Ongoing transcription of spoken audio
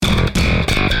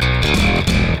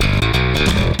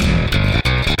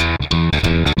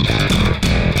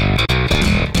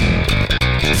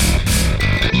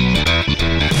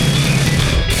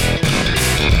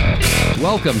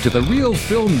Welcome to the Real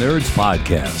Film Nerds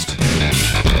Podcast.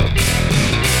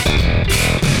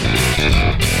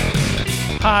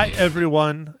 Hi,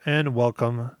 everyone, and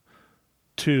welcome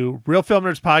to Real Film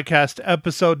Nerds Podcast,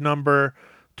 episode number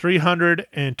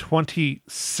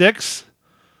 326.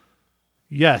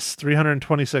 Yes,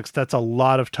 326. That's a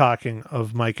lot of talking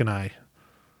of Mike and I,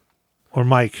 or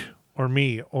Mike, or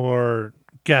me, or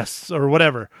guests, or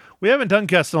whatever. We haven't done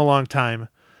guests in a long time,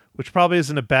 which probably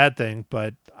isn't a bad thing,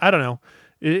 but I don't know.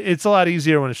 It's a lot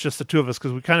easier when it's just the two of us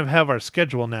because we kind of have our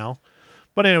schedule now.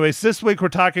 But anyways, this week we're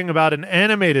talking about an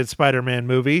animated Spider-Man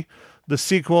movie, the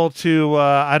sequel to,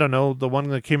 I don't know, the one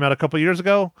that came out a couple years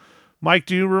ago. Mike,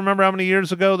 do you remember how many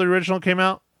years ago the original came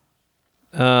out?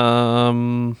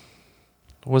 Was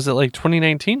it like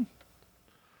 2019?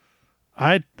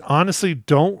 I honestly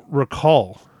don't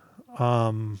recall.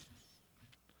 Hold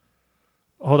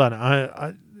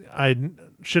on. I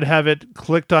should have it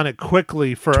clicked on it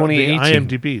quickly for the 2018.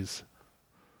 IMDb's.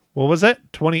 What was it?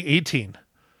 2018.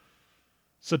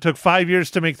 So it took 5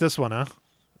 years to make this one, huh?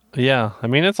 Yeah, I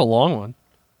mean, it's a long one.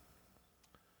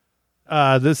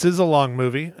 This is a long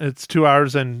movie. It's 2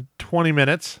 hours and 20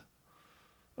 minutes.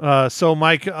 So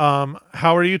Mike,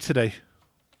 how are you today?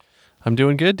 I'm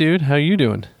doing good, dude. How you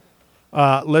doing?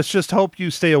 Let's just hope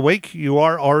you stay awake. You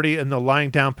are already in the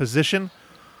lying down position.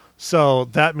 So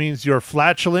that means your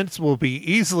flatulence will be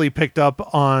easily picked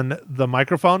up on the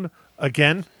microphone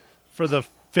again for the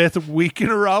 5th week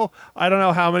in a row. I don't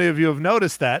know how many of you have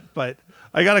noticed that, but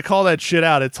I got to call that shit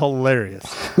out. It's hilarious.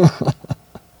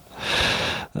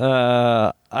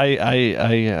 I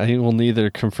will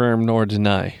neither confirm nor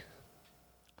deny.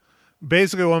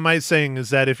 Basically, what Mike's saying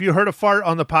is that if you heard a fart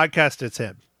on the podcast, it's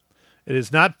him. It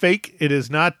is not fake. It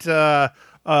is not a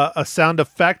sound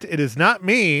effect. It is not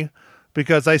me,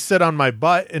 because I sit on my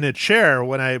butt in a chair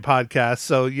when I podcast.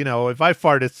 So, you know, if I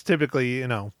fart, it's typically,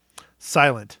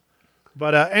 silent.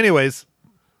 But anyways,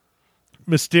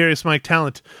 Mysterious Mike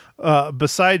Talent,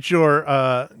 besides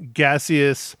your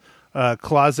gaseous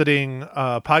closeting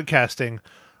podcasting,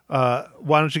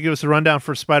 why don't you give us a rundown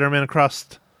for Spider-Man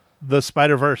Across the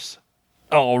Spider-Verse?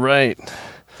 All right.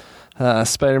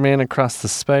 Spider-Man Across the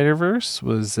Spider-Verse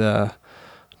was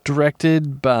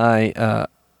directed by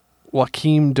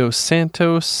Joaquim Dos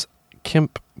Santos,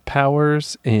 Kemp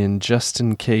Powers, and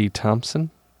Justin K.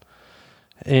 Thompson.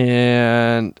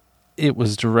 And it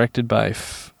was directed by,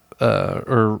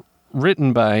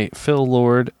 written by Phil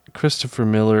Lord, Christopher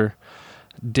Miller,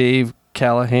 Dave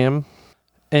Callahan.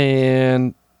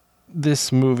 And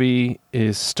this movie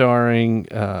is starring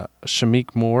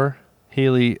Shameik Moore,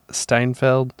 Haley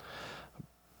Steinfeld,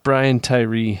 Brian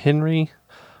Tyree Henry,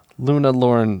 Luna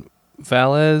Lauren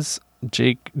Velez,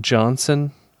 Jake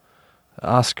Johnson,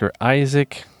 Oscar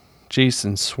Isaac,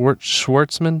 Jason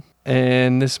Schwartzman.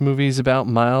 And this movie is about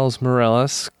Miles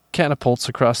Morales catapults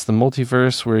across the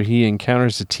multiverse where he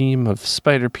encounters a team of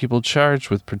spider people charged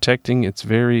with protecting its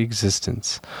very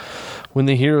existence. When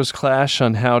the heroes clash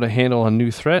on how to handle a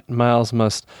new threat, Miles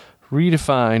must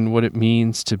redefine what it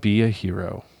means to be a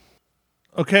hero.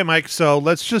 Okay, Mike, so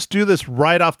let's just do this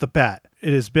right off the bat.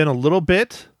 It has been a little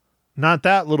bit, not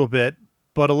that little bit,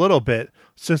 but a little bit,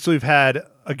 since we've had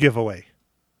a giveaway.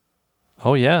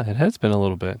 Oh yeah, it has been a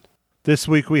little bit. This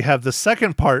week we have the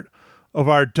second part of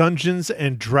our Dungeons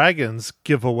and Dragons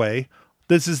giveaway.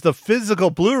 This is the physical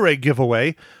Blu-ray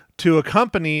giveaway to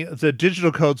accompany the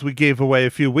digital codes we gave away a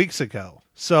few weeks ago.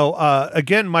 So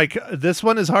again, Mike, this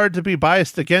one is hard to be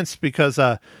biased against because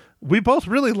we both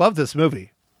really love this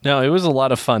movie. No, it was a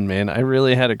lot of fun, man. I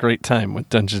really had a great time with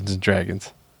Dungeons and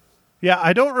Dragons. Yeah,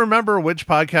 I don't remember which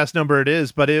podcast number it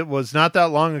is, but it was not that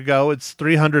long ago. It's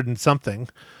 300 and something.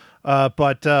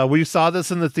 But we saw this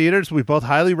in the theaters. We both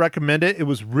highly recommend it. It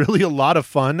was really a lot of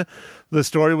fun. The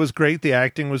story was great. The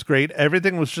acting was great.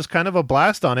 Everything was just kind of a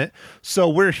blast on it. So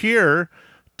we're here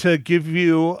to give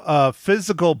you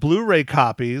physical Blu-ray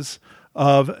copies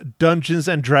of Dungeons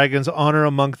and Dragons Honor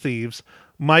Among Thieves.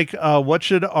 Mike, what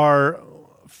should our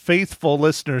faithful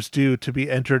listeners do to be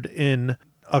entered in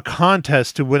a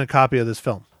contest to win a copy of this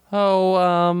film? Oh,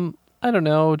 I don't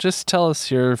know. Just tell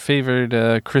us your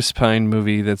favorite Chris Pine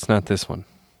movie that's not this one.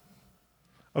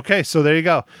 Okay, so there you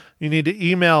go. You need to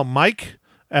email Mike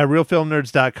at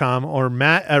realfilmnerds.com or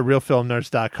Matt at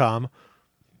realfilmnerds.com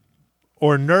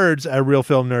or nerds at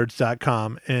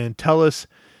realfilmnerds.com and tell us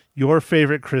your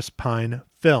favorite Chris Pine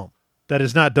film that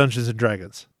is not Dungeons and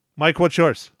Dragons. Mike, what's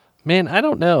yours? Man, I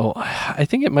don't know. I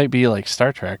think it might be like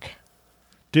Star Trek.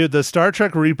 Dude, the Star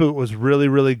Trek reboot was really,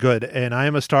 really good. And I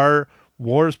am a Star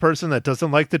Wars person that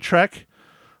doesn't like the Trek.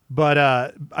 But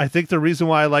I think the reason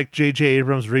why I like J.J.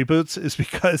 Abrams reboots is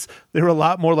because they were a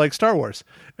lot more like Star Wars.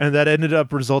 And that ended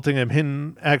up resulting in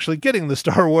him actually getting the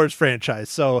Star Wars franchise.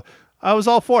 So I was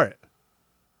all for it.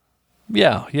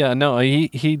 Yeah, no,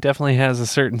 he definitely has a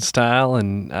certain style,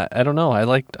 and I don't know. I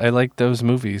like those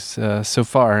movies so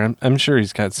far. I'm sure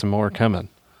he's got some more coming.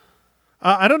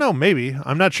 I don't know. Maybe.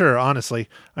 I'm not sure, honestly.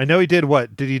 I know he did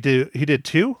what? Did he do? He did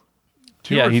two?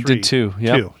 Yeah, he did two.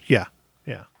 Yep. Two. Yeah.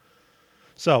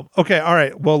 So, okay. All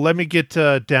right. Well, let me get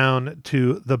down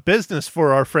to the business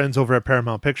for our friends over at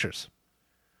Paramount Pictures.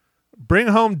 Bring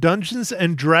home Dungeons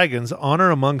and Dragons: Honor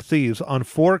Among Thieves on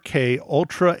 4K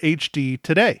Ultra HD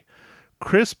today.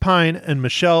 Chris Pine and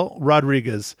Michelle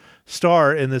Rodriguez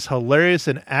star in this hilarious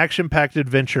and action-packed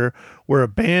adventure where a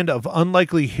band of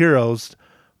unlikely heroes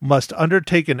must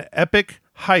undertake an epic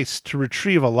heist to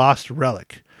retrieve a lost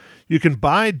relic. You can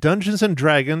buy Dungeons and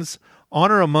Dragons: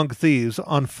 Honor Among Thieves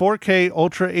on 4K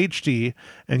Ultra HD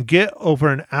and get over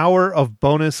an hour of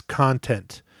bonus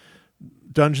content.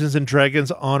 Dungeons and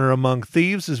Dragons: Honor Among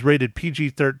Thieves is rated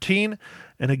PG-13,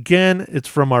 and again, it's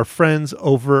from our friends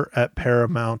over at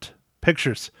Paramount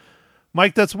Pictures.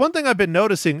 Mike, that's one thing I've been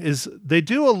noticing is they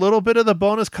do a little bit of the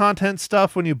bonus content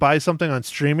stuff when you buy something on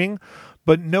streaming,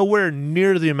 but nowhere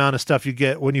near the amount of stuff you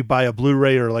get when you buy a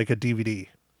Blu-ray or like a DVD,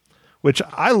 which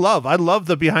I love. I love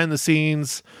the behind the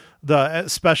scenes, the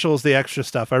specials, the extra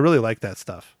stuff. I really like that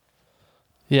stuff.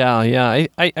 Yeah.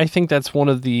 I think that's one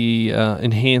of the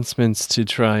enhancements to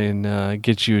try and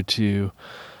get you to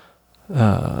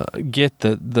get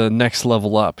the next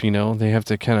level up. You know, they have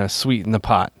to kind of sweeten the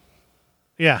pot.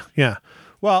 Yeah.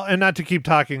 Well, and not to keep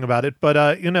talking about it, but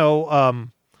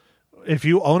if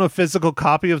you own a physical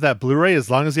copy of that Blu-ray, as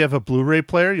long as you have a Blu-ray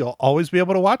player, you'll always be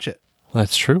able to watch it.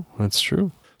 That's true.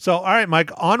 So, all right,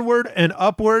 Mike, onward and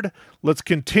upward. Let's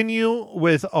continue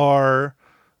with our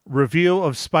review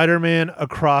of Spider-Man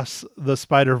Across the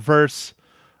Spider-Verse.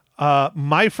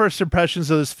 My first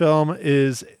impressions of this film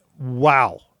is,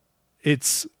 wow,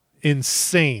 it's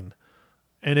insane.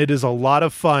 And it is a lot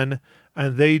of fun.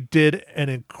 And they did an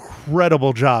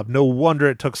incredible job. No wonder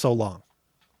it took so long.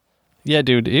 Yeah,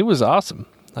 dude, it was awesome.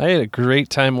 I had a great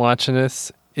time watching this.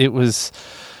 It was,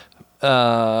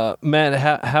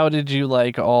 Matt, how did you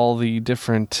like all the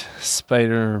different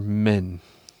Spider-Men?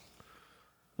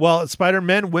 Well,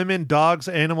 Spider-Men, women, dogs,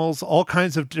 animals, all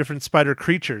kinds of different spider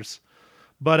creatures.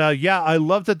 But I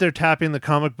love that they're tapping the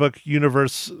comic book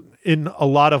universe in a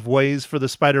lot of ways for the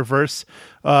Spider-Verse.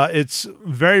 It's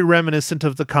very reminiscent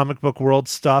of the comic book world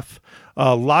stuff.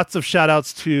 Lots of shout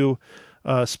outs to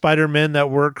Spider-Men that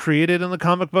were created in the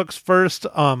comic books first.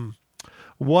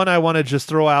 One I want to just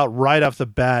throw out right off the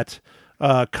bat,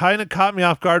 kind of caught me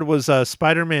off guard, was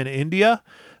Spider-Man India.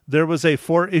 There was a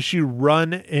 4-issue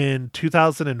run in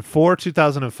 2004,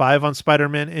 2005 on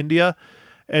Spider-Man India,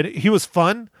 and he was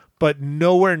fun, but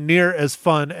nowhere near as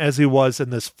fun as he was in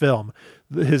this film.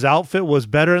 His outfit was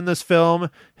better in this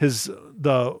film.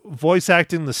 The voice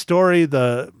acting, the story,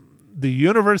 the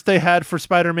universe they had for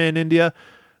Spider-Man India.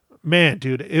 Man,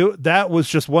 dude, that was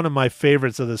just one of my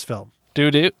favorites of this film.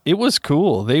 Dude, it was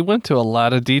cool. They went to a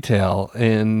lot of detail,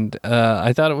 and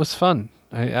I thought it was fun.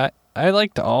 I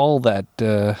liked all that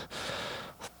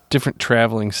different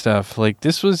traveling stuff. Like,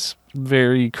 this was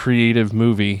very creative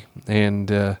movie, and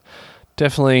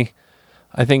definitely,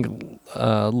 I think,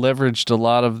 leveraged a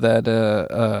lot of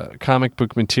that comic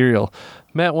book material.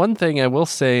 Matt, one thing I will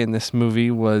say in this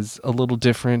movie was a little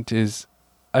different is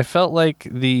I felt like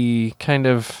the kind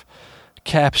of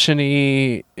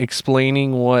caption-y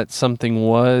explaining what something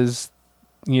was,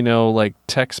 like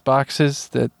text boxes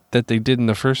that they did in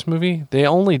the first movie, they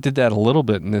only did that a little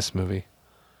bit in this movie.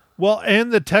 Well,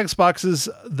 and the text boxes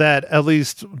that, at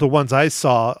least the ones I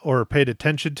saw or paid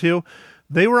attention to,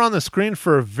 they were on the screen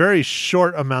for a very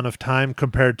short amount of time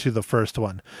compared to the first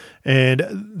one. And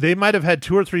they might have had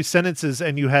 2 or 3 sentences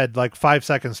and you had like 5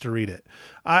 seconds to read it.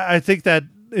 I think that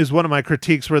is one of my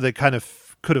critiques where they kind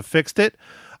of could have fixed it.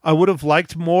 I would have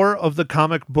liked more of the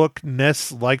comic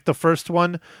book-ness like the first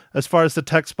one as far as the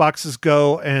text boxes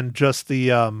go and just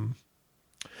the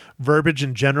verbiage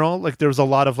in general. Like, there was a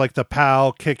lot of like the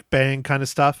pow, kick, bang kind of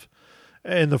stuff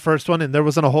in the first one, and there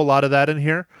wasn't a whole lot of that in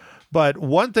here. But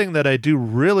one thing that I do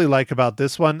really like about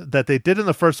this one that they did in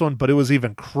the first one, but it was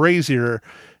even crazier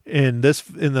in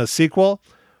the sequel,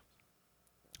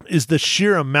 is the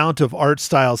sheer amount of art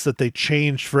styles that they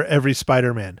changed for every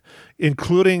Spider-Man,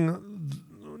 including,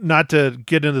 not to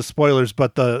get into spoilers,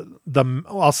 but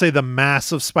I'll say the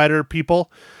mass of spider people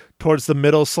towards the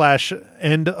middle /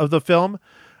 end of the film.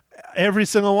 Every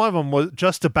single one of them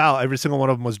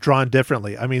was drawn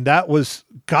differently. I mean, that was,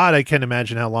 God, I can't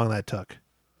imagine how long that took.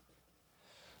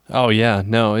 Oh yeah,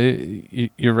 no,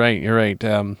 you're right. You're right.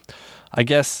 I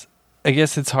guess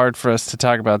it's hard for us to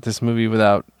talk about this movie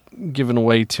without giving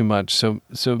away too much. So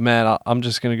Matt, I'm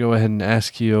just gonna go ahead and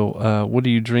ask you, what are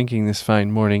you drinking this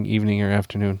fine morning, evening, or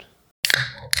afternoon?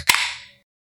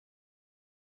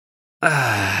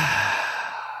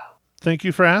 Thank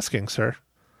you for asking, sir.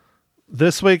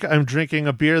 This week I'm drinking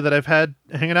a beer that I've had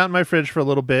hanging out in my fridge for a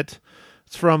little bit.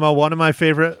 It's from one of my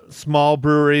favorite small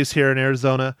breweries here in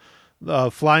Arizona,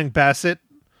 Flying Basset.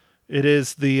 It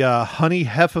is the Honey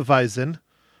Hefeweizen,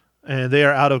 and they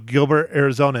are out of Gilbert,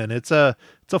 Arizona. And it's a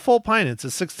full pint. It's a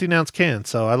 16-ounce can,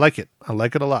 so I like it. I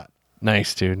like it a lot.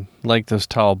 Nice, dude. Like those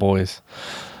tall boys.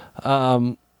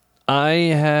 I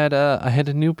had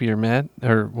a new beer, Matt.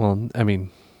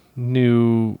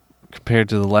 New compared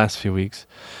to the last few weeks.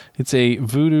 It's a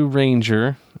Voodoo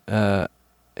Ranger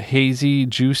hazy,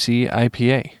 juicy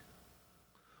IPA.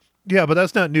 Yeah, but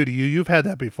that's not new to you. You've had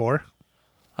that before.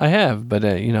 I have, but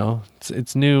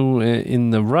it's new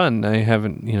in the run. I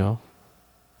haven't,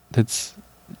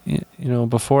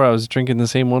 before I was drinking the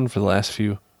same one for the last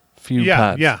few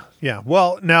pods. Yeah.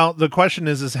 Well, now the question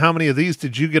is how many of these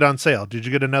did you get on sale? Did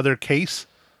you get another case?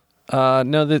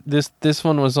 No, this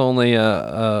one was only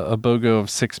a BOGO of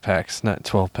 6-packs, not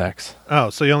 12-packs. Oh,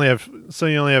 so you only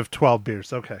have 12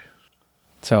 beers. Okay.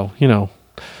 So,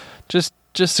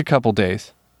 just a couple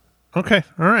days. Okay.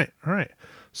 All right.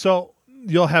 So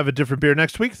you'll have a different beer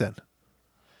next week then?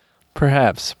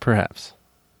 Perhaps.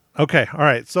 Okay. All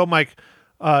right. So, Mike,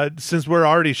 since we're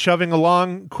already shoving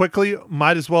along quickly,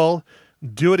 might as well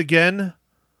do it again.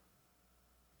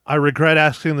 I regret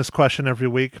asking this question every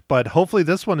week, but hopefully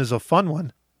this one is a fun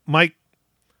one. Mike,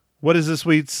 what is this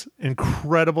week's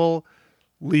incredibly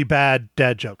bad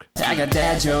dad joke? I got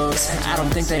dad jokes. I don't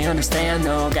think they understand,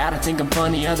 though. Gotta think I'm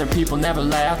funny. Other people never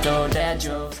laugh, though. Dad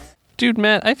jokes. Dude,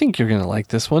 Matt, I think you're going to like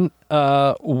this one.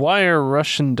 Why are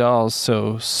Russian dolls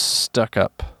so stuck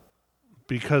up?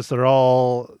 Because they're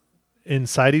all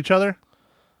inside each other?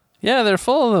 Yeah, they're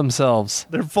full of themselves.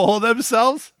 They're full of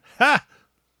themselves? Ha!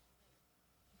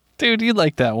 Dude, you'd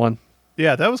like that one.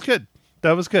 Yeah, that was good.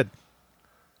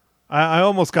 I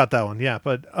almost got that one, yeah.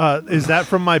 But is that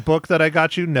from my book that I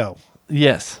got you? No.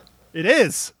 Yes. It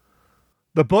is.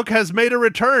 The book has made a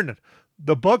return.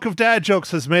 The book of dad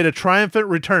jokes has made a triumphant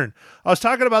return. I was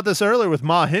talking about this earlier with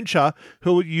Ma Hinshaw,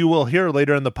 who you will hear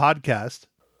later in the podcast,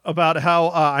 about how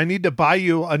I need to buy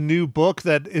you a new book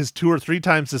that is 2 or 3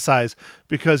 times the size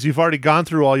because you've already gone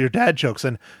through all your dad jokes.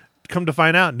 And come to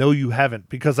find out, no, you haven't,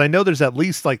 because I know there's at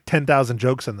least like 10,000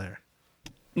 jokes in there.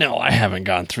 No, I haven't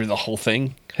gone through the whole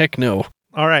thing. Heck no.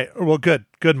 All right. Well, good,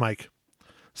 Mike.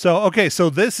 So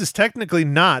this is technically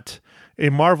not a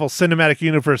Marvel Cinematic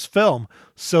Universe film.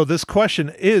 So this question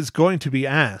is going to be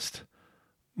asked,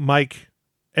 Mike,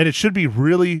 and it should be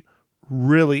really,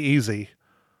 really easy.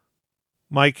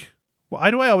 Mike, why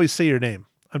do I always say your name?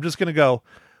 I'm just going to go,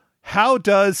 how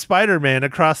does Spider-Man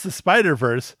Across the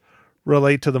Spider-Verse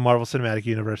relate to the Marvel Cinematic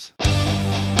Universe?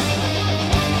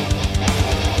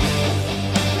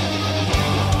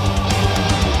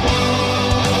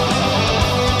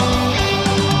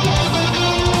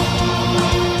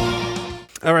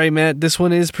 All right, Matt, this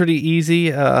one is pretty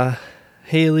easy.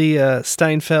 Haley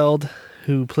Steinfeld,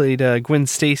 who played Gwen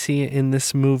Stacy in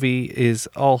this movie, is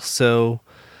also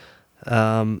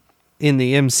in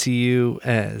the MCU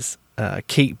as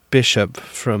Kate Bishop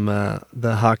from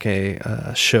the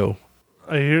Hawkeye show.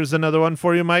 Here's another one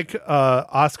for you, Mike.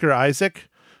 Oscar Isaac,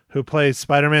 who plays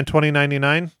Spider-Man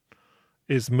 2099,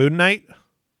 is Moon Knight.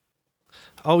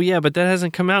 Oh, yeah, but that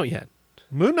hasn't come out yet.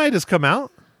 Moon Knight has come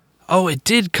out. Oh, it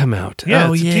did come out. Yeah,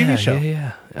 oh, it's a TV show.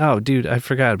 Yeah. Oh, dude, I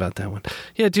forgot about that one.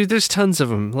 Yeah, dude, there's tons of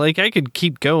them. Like, I could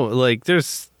keep going. Like,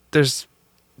 there's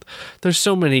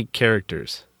so many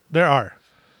characters. There are.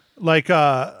 Like,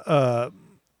 Karan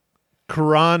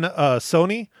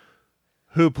Sony,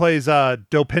 who plays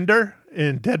Dopinder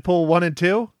in Deadpool 1 and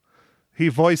 2. He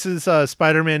voices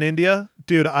Spider-Man India.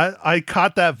 Dude, I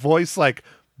caught that voice like,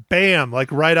 bam,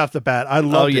 like right off the bat. I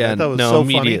loved it. I thought it was so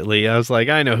immediately. Funny. I was like,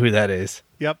 I know who that is.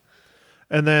 Yep.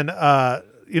 And then, I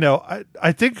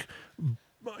think,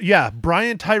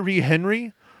 Brian Tyree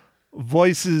Henry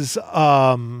voices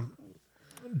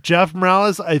Jeff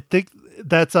Morales. I think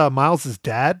that's Miles'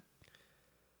 dad,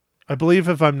 I believe,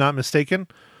 if I'm not mistaken.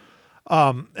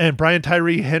 And Brian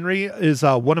Tyree Henry is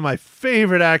one of my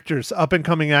favorite actors,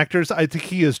 up-and-coming actors. I think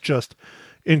he is just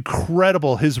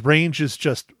incredible. His range is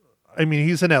just,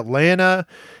 he's in Atlanta.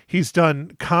 He's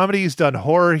done comedy. He's done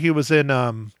horror. He was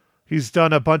in... He's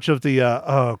done a bunch of the,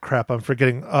 I'm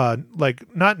forgetting,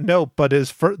 not Nope, but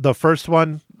the first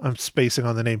one, I'm spacing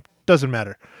on the name. Doesn't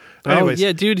matter. Oh, Anyways,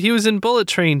 yeah, dude, he was in Bullet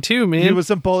Train too, man. he was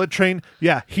in Bullet Train.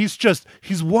 Yeah,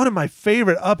 he's one of my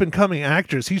favorite up-and-coming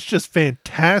actors. He's just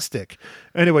fantastic.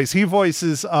 Anyways, he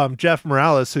voices Jeff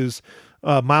Morales, who's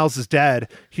Miles' dad.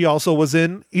 He also was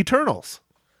in Eternals.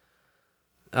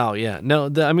 Oh, yeah. No,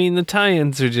 the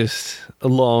tie-ins are just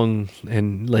long,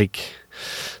 and, like,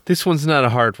 this one's not a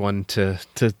hard one to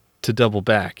double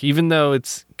back. Even though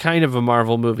it's kind of a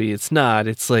Marvel movie, it's not.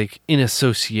 It's, like, in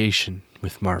association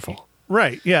with Marvel.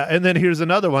 Right, yeah. And then here's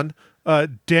another one.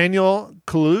 Daniel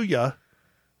Kaluuya,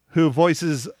 who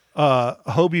voices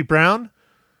Hobie Brown,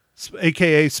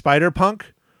 a.k.a.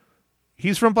 Spider-Punk.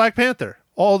 He's from Black Panther.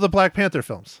 All the Black Panther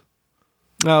films.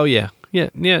 Oh, yeah. Yeah,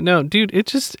 no, dude,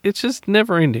 it's just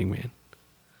never ending, man.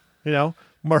 You know,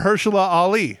 Mahershala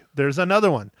Ali. There's another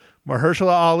one.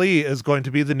 Mahershala Ali is going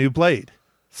to be the new Blade.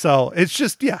 So it's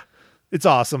just, yeah, it's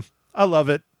awesome. I love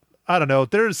it. I don't know.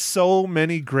 There's so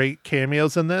many great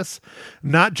cameos in this,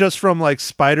 not just from like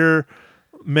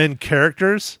Spider-Man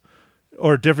characters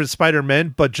or different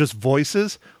Spider-Men, but just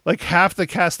voices. Like half the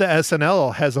cast of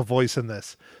SNL has a voice in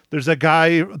this. There's a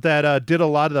guy that did a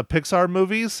lot of the Pixar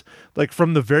movies, like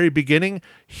from the very beginning.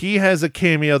 He has a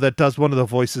cameo that does one of the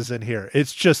voices in here.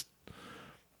 It's just,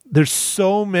 there's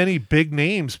so many big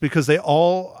names because they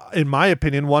all, in my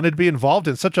opinion, wanted to be involved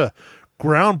in such a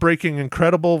groundbreaking,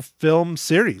 incredible film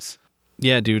series.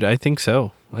 Yeah, dude, I think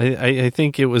so. I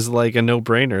think it was like a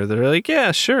no-brainer. They're like,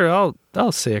 yeah, sure,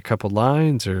 I'll say a couple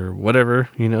lines or whatever,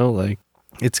 you know, like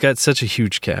it's got such a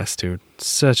huge cast, dude.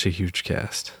 Such a huge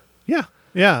cast. Yeah.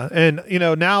 Yeah. And, you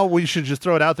know, now we should just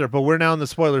throw it out there, but we're now in the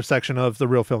spoiler section of the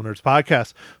Real Film Nerds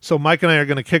podcast. So Mike and I are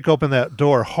going to kick open that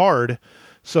door hard.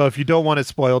 So if you don't want it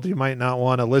spoiled, you might not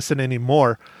want to listen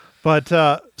anymore. But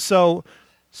so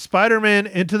Spider-Man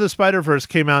Into the Spider-Verse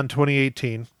came out in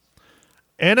 2018.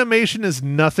 Animation is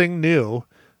nothing new.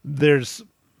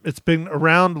 It's been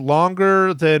around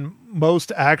longer than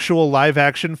most actual live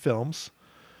action films.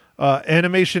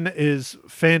 Animation is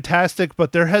fantastic,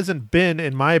 but there hasn't been,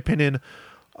 in my opinion,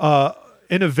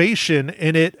 innovation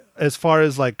in it as far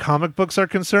as like comic books are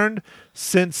concerned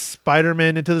since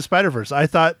Spider-Man Into the Spider-Verse. I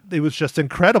thought it was just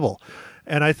incredible.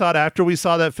 And I thought after we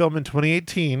saw that film in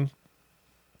 2018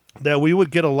 that we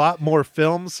would get a lot more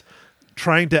films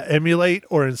trying to emulate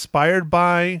or inspired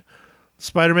by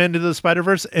Spider-Man Into the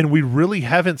Spider-Verse, and we really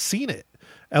haven't seen it,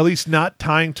 at least not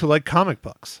tying to like comic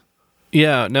books.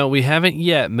 Yeah, no, we haven't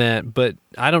yet, Matt, but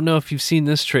I don't know if you've seen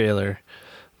this trailer,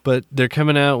 but they're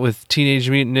coming out with Teenage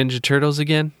Mutant Ninja Turtles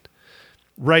again.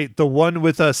 Right, the one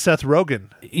with Seth Rogen.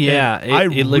 Yeah, I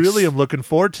really am looking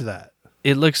forward to that.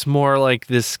 It looks more like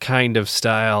this kind of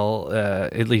style,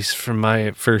 at least from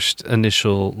my first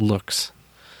initial looks.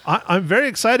 I'm very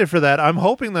excited for that. I'm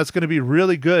hoping that's going to be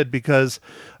really good because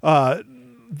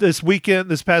this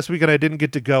past weekend, I didn't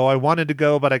get to go. I wanted to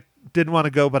go, but I didn't want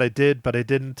to go, but I did, but I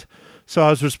didn't. So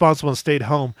I was responsible and stayed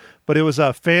home. But it was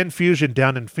a Fan Fusion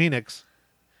down in Phoenix.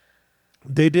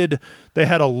 They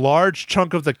had a large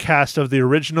chunk of the cast of the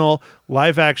original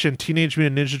live-action Teenage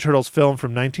Mutant Ninja Turtles film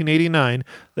from 1989.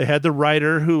 They had the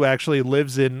writer who actually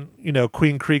lives in,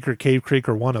 Queen Creek or Cave Creek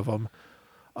or one of them.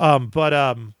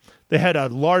 But they had a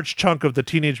large chunk of the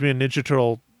Teenage Mutant Ninja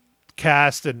Turtle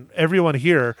cast and everyone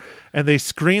here, and they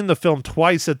screened the film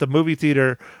twice at the movie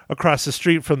theater across the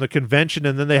street from the convention,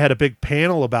 and then they had a big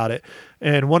panel about it.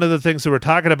 And one of the things they were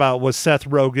talking about was Seth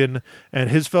Rogen and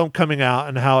his film coming out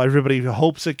and how everybody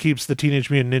hopes it keeps the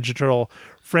Teenage Mutant Ninja Turtle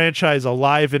franchise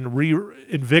alive and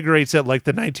reinvigorates it like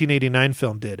the 1989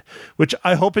 film did, which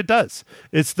I hope it does.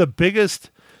 It's the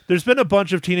biggest. There's been a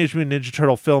bunch of Teenage Mutant Ninja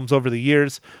Turtle films over the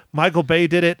years. Michael Bay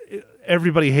did it.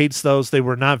 Everybody hates those. They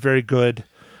were not very good.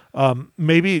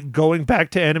 Maybe going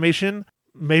back to animation,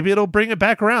 maybe it'll bring it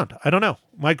back around. I don't know.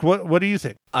 Mike, what do you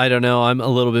think? I don't know. I'm a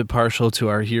little bit partial to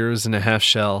our Heroes in a Half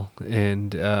Shell,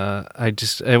 and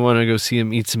I want to go see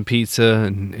him eat some pizza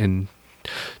and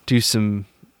do some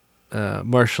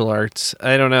martial arts.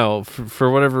 I don't know.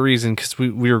 For whatever reason, because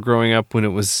we were growing up when it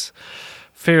was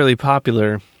fairly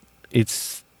popular,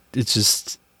 it's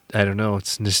just, I don't know.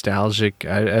 It's nostalgic.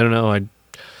 I don't know.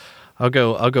 I'll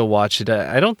go watch it.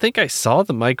 I don't think I saw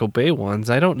the Michael Bay ones.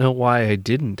 I don't know why I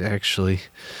didn't actually,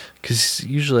 because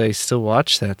usually I still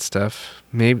watch that stuff.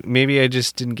 Maybe I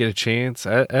just didn't get a chance.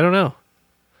 I don't know.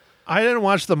 I didn't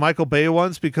watch the Michael Bay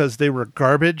ones because they were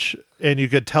garbage, and you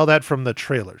could tell that from the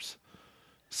trailers.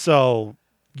 So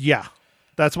yeah,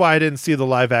 that's why I didn't see the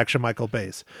live action Michael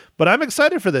Bays. But I'm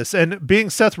excited for this, and being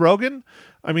Seth Rogen,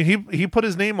 I mean he put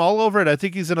his name all over it. I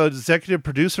think he's an executive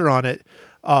producer on it.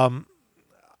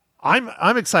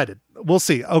 I'm excited. We'll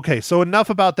see. Okay, so enough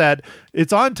about that.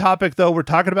 It's on topic though. We're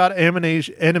talking about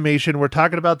animation. We're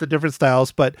talking about the different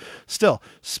styles, but still,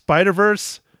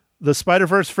 the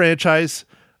Spider-Verse franchise,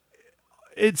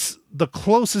 it's the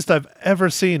closest I've ever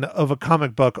seen of a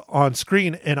comic book on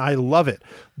screen, and I love it.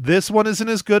 This one isn't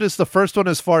as good as the first one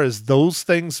as far as those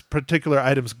things, particular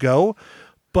items go,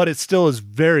 but it still is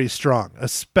very strong,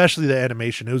 especially the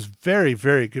animation. It was very,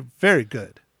 very good, very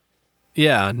good.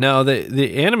 Yeah, no,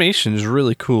 the animation is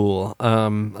really cool.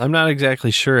 I'm not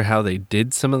exactly sure how they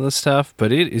did some of the stuff,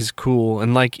 but it is cool.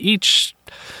 And like each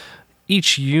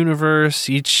universe,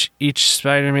 each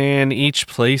Spider-Man, each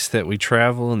place that we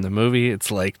travel in the movie,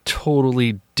 it's like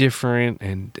totally different,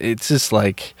 and it's just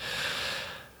like,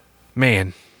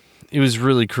 man, it was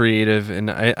really creative, and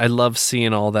I love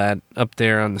seeing all that up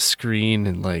there on the screen.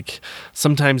 And like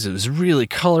sometimes it was really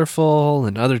colorful,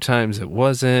 and other times it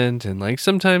wasn't, and like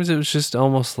sometimes it was just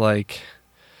almost like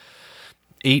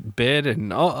 8-bit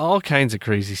and all kinds of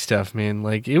crazy stuff, man.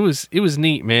 Like it was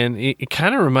neat, man. It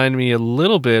kind of reminded me a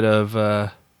little bit of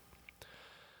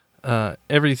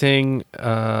Everything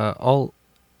All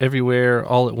Everywhere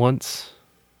All at Once.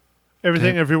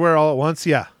 Everything Everywhere All at Once.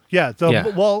 Yeah.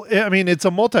 Well, I mean, it's a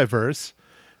multiverse.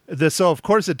 So of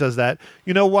course it does that.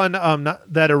 You know, one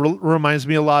that reminds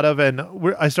me a lot of, and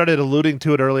I started alluding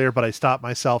to it earlier, but I stopped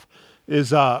myself,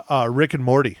 is Rick and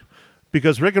Morty,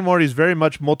 because Rick and Morty is very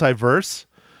much multiverse.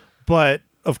 But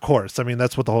of course, I mean,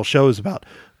 that's what the whole show is about.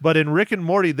 But in Rick and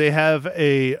Morty, they have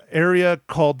a area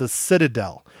called the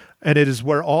Citadel, and it is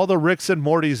where all the Ricks and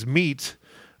Mortys meet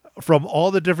from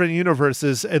all the different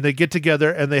universes, and they get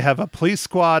together and they have a police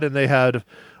squad, and they had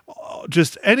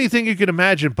just anything you can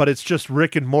imagine, but it's just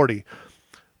Rick and Morty.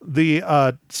 The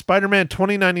Spider-Man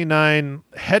 2099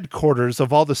 headquarters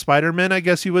of all the Spider-Men, I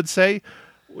guess you would say,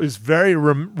 is very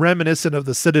reminiscent of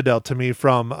the Citadel to me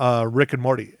from Rick and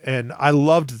Morty, and I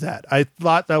loved that. I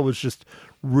thought that was just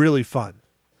really fun.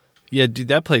 Yeah, dude,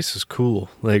 that place was cool,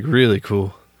 like really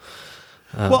cool.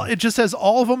 Well, it just has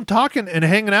all of them talking and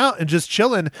hanging out and just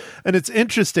chilling, and it's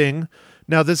interesting.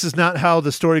 Now, this is not how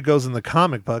the story goes in the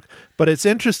comic book, but it's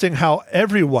interesting how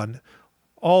everyone,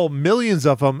 all millions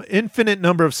of them, infinite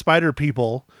number of spider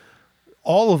people,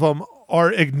 all of them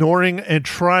are ignoring and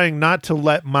trying not to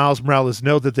let Miles Morales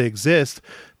know that they exist,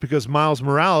 because Miles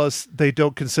Morales, they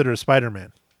don't consider a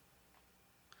Spider-Man.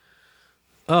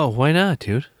 Oh, why not,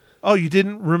 dude? Oh, you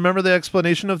didn't remember the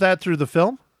explanation of that through the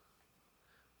film?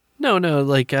 No,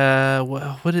 like,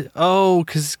 because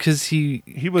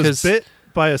he was bit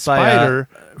by a spider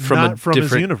from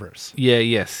his universe.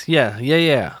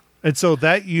 Yeah. And so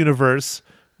that universe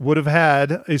would have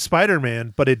had a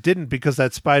Spider-Man, but it didn't, because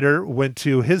that spider went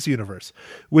to his universe,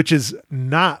 which is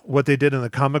not what they did in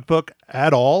the comic book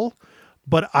at all.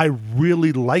 But I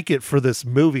really like it for this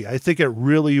movie. I think it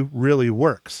really, really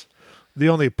works. The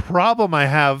only problem I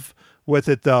have with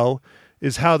it, though,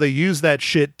 is how they use that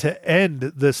shit to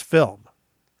end this film.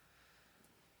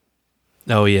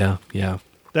 Oh, yeah.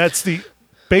 That's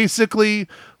basically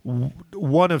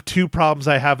one of two problems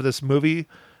I have with this movie.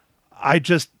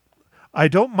 I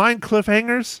don't mind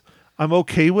cliffhangers. I'm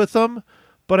okay with them.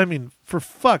 But I mean, for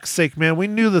fuck's sake, man, we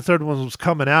knew the third one was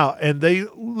coming out, and they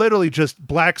literally just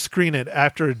black screen it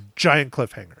after a giant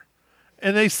cliffhanger.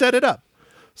 And they set it up.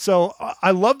 So I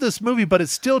love this movie, but it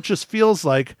still just feels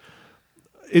like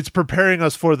it's preparing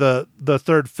us for the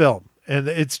third film. And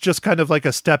it's just kind of like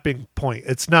a stepping point.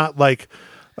 It's not like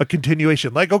a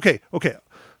continuation. Like, okay.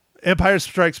 Empire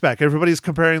Strikes Back. Everybody's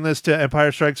comparing this to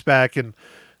Empire Strikes Back and,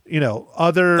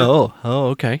 other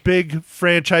okay, big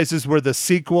franchises where the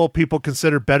sequel people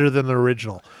consider better than the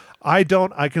original. I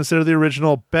don't. I consider the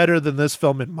original better than this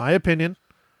film, in my opinion.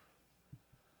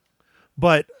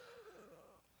 But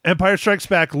Empire Strikes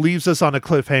Back leaves us on a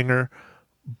cliffhanger,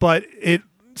 but it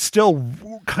still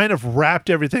kind of wrapped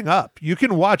everything up. You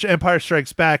can watch Empire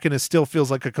Strikes Back and it still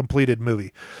feels like a completed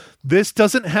movie. This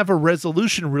doesn't have a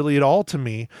resolution really at all to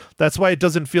me. That's why it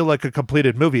doesn't feel like a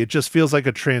completed movie. It just feels like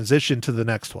a transition to the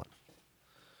next one.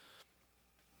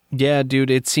 Yeah,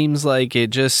 dude, it seems like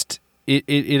it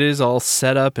is all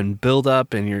set up and build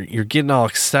up, and you're getting all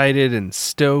excited and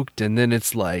stoked, and then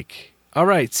it's like, all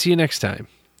right, see you next time.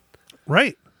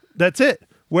 Right. That's it.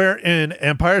 Where in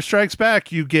Empire Strikes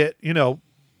Back, you get,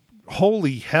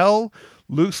 holy hell,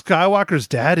 Luke Skywalker's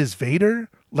dad is Vader.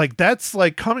 Like, that's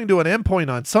like coming to an endpoint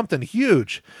on something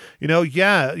huge.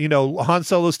 Han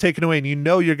Solo's taken away, and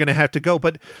you're going to have to go.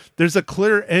 But there's a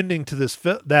clear ending to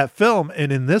that film,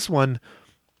 and in this one,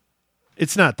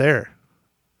 it's not there.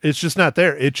 It's just not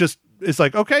there. It's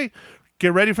like, okay,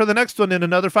 get ready for the next one in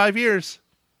another 5 years.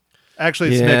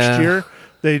 Actually, it's next year.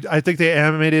 I think they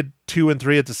animated 2 and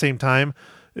 3 at the same time.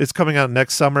 it's coming out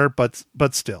next summer, but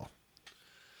still.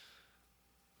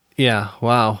 Yeah,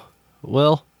 wow.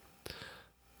 Well,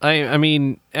 I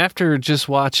mean, after just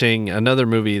watching another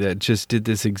movie that just did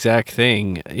this exact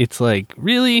thing, it's like,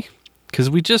 really? Because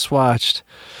we just watched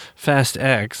Fast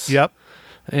X. Yep.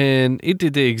 And it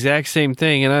did the exact same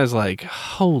thing, and I was like,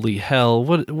 holy hell,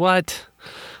 what?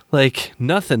 Like,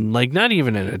 nothing, like, not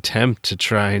even an attempt to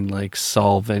try and, like,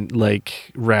 solve and,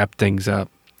 like, wrap things up.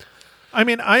 I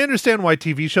mean, I understand why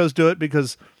TV shows do it,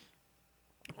 because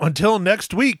until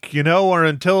next week, or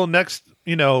until next,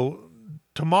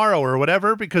 tomorrow or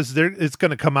whatever, because it's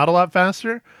going to come out a lot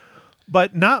faster.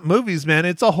 But not movies, man.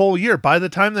 It's a whole year. By the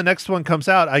time the next one comes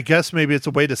out, I guess maybe it's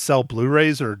a way to sell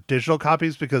Blu-rays or digital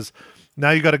copies, because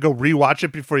now you got to go rewatch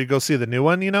it before you go see the new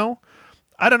one,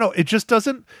 I don't know. It just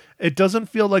doesn't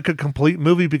feel like a complete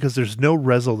movie because there's no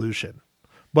resolution.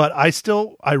 But I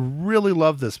really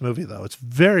love this movie, though. It's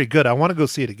very good. I want to go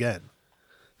see it again.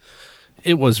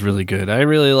 It was really good. I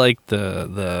really liked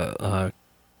the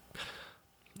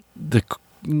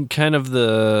kind of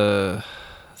the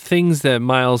things that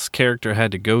Miles' character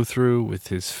had to go through with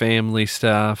his family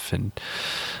stuff and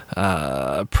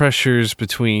pressures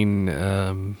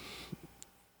between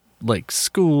like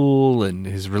school and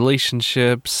his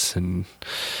relationships and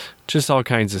just all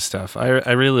kinds of stuff.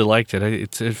 I really liked it.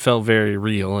 It felt very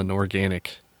real and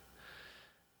organic.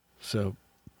 So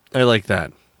I like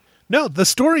that. No, the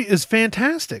story is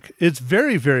fantastic. It's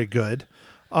very, very good.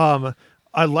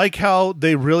 I like how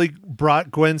they really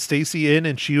brought Gwen Stacy in,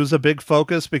 and she was a big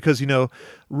focus because,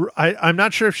 I'm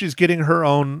not sure if she's getting her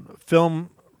own film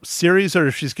series or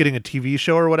if she's getting a TV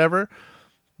show or whatever,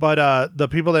 but the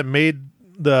people that made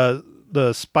the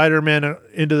Spider-Man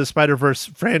Into the Spider-Verse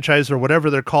franchise, or whatever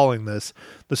they're calling this,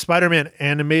 the Spider-Man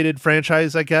animated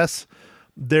franchise, I guess,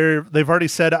 they've already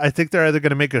said, I think they're either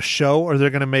going to make a show or they're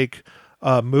going to make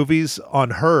movies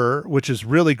on her, which is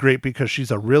really great because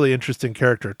she's a really interesting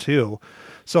character too.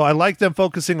 So I like them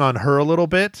focusing on her a little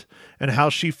bit and how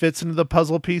she fits into the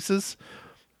puzzle pieces.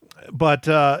 But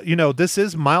this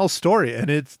is Miles' story, and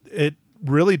it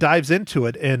really dives into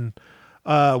it. And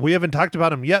we haven't talked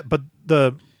about him yet, but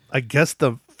I guess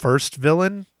the first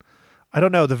villain, I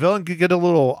don't know, the villain could get a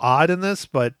little odd in this,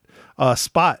 but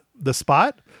Spot.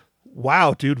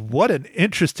 Wow, dude, what an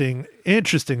interesting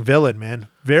villain, man.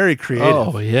 Very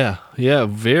creative. Oh yeah,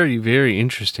 very, very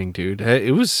interesting, dude.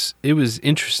 It was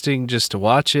interesting just to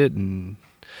watch it and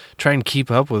try and keep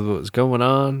up with what was going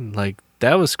on. Like,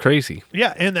 that was crazy.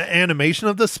 Yeah, and the animation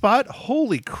of the Spot,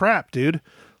 holy crap, dude!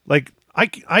 Like,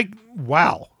 I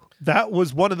wow, that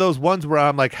was one of those ones where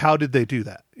I'm like, how did they do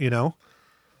that?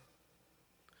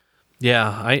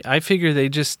 Yeah, I figure they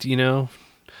just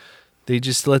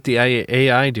let the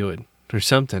AI do it or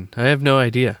something. I have no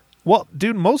idea. Well,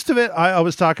 dude, most of it, I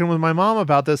was talking with my mom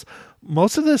about this.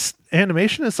 Most of this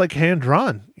animation is like hand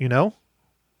drawn,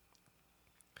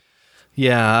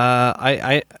 Yeah,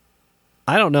 I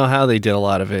don't know how they did a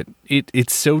lot of it.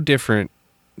 It's so different.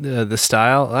 The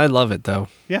style, I love it though.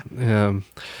 Yeah.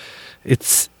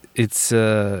 It's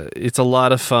a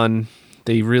lot of fun.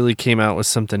 They really came out with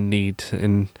something neat,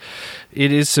 and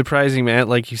it is surprising, Matt.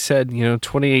 Like you said,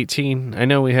 2018. I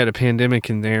know we had a pandemic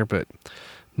in there, but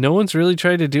no one's really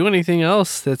tried to do anything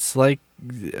else that's like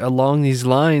along these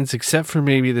lines, except for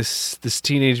maybe this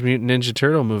Teenage Mutant Ninja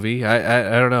Turtle movie.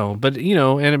 I don't know, but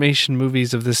animation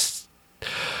movies of this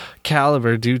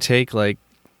caliber do take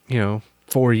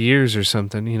 4 years or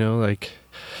something. Like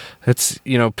that's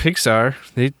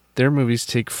Pixar. Their movies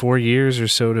take 4 years or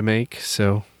so to make.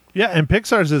 So. Yeah, and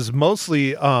Pixar's is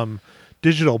mostly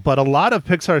digital, but a lot of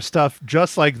Pixar stuff,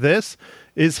 just like this,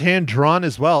 is hand-drawn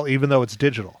as well, even though it's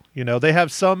digital. They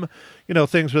have some,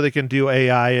 things where they can do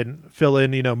AI and fill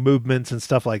in, movements and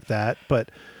stuff like that.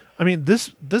 But, I mean,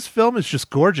 this film is just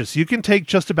gorgeous. You can take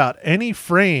just about any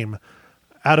frame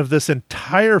out of this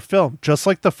entire film, just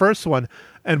like the first one,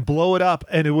 and blow it up,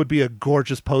 and it would be a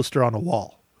gorgeous poster on a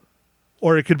wall.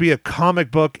 Or it could be a comic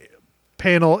book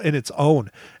panel in its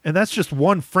own, and that's just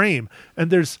one frame,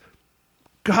 and there's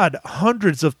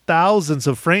hundreds of thousands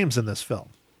of frames in this film.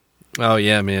 Oh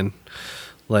yeah, man,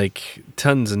 like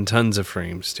tons and tons of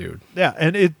frames, dude. Yeah,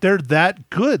 and they're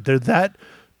that good, they're that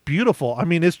beautiful. I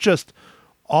mean, it's just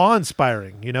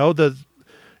awe-inspiring.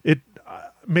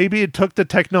 Maybe it took the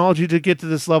technology to get to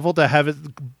this level to have it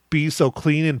be so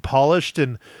clean and polished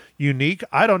and unique.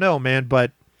 I don't know, man, but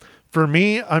for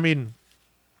me, I mean,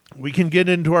 we can get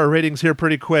into our ratings here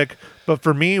pretty quick, but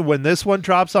for me, when this one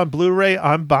drops on Blu-ray,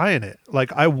 I'm buying it.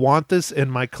 Like, I want this in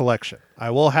my collection. I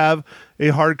will have a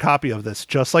hard copy of this,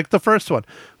 just like the first one.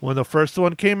 When the first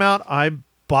one came out, I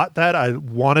bought that. I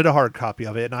wanted a hard copy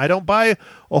of it, and I don't buy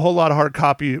a whole lot of hard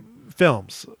copy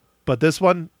films, but this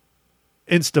one,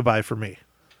 insta-buy for me.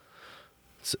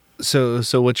 So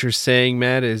what you're saying,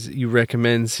 Matt, is you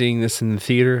recommend seeing this in the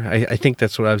theater? I think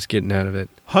that's what I was getting out of it.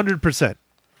 100%.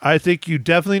 I think you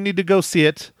definitely need to go see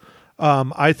it.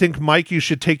 I think, Mike, you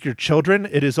should take your children.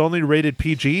 It is only rated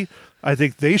PG. I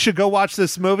think they should go watch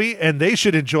this movie, and they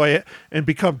should enjoy it and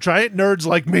become giant nerds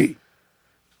like me.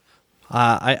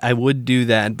 I would do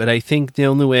that, but I think the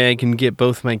only way I can get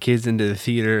both my kids into the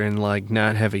theater and like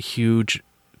not have a huge,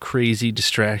 crazy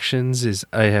distractions is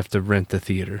I have to rent the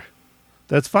theater.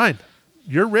 That's fine.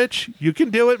 You're rich. You can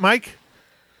do it, Mike.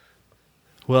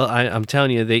 Well, I'm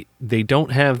telling you, they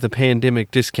don't have the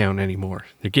pandemic discount anymore.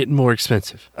 They're getting more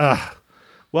expensive.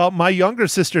 Well, my younger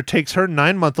sister takes her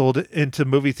 9-month-old into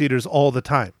movie theaters all the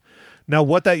time. Now,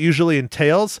 what that usually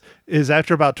entails is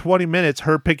after about 20 minutes,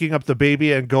 her picking up the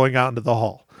baby and going out into the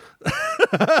hall.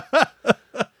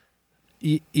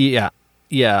 Yeah.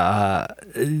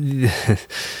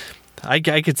 I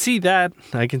could see that.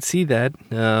 I can see that.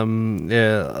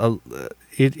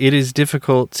 It is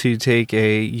difficult to take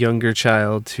a younger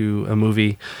child to a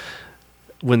movie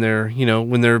when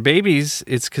they're babies.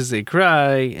 It's because they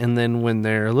cry, and then when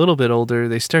they're a little bit older,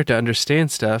 they start to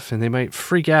understand stuff, and they might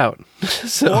freak out.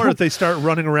 Or if they start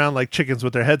running around like chickens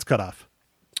with their heads cut off.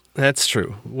 That's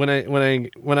true. When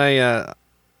I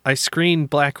screened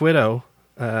Black Widow,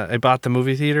 I bought the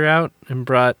movie theater out and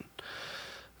brought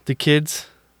the kids.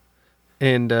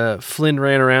 And Flynn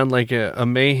ran around like a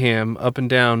mayhem up and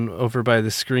down over by the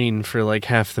screen for like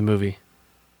half the movie.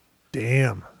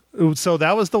 Damn. So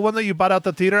that was the one that you bought out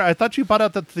the theater? I thought you bought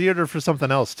out the theater for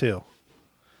something else too.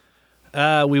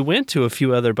 We went to a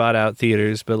few other bought out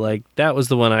theaters, but like that was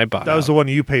the one I bought. That was the one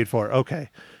you paid for. Okay.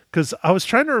 Because I was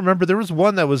trying to remember, there was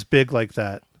one that was big like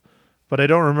that, but I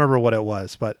don't remember what it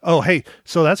was. But, oh, hey,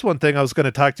 so that's one thing I was going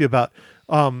to talk to you about.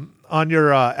 On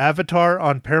your Avatar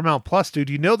on Paramount Plus, dude,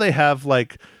 you know they have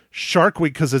like Shark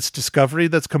Week because it's Discovery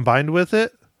that's combined with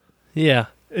it? Yeah.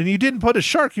 And you didn't put a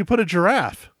shark, you put a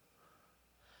giraffe.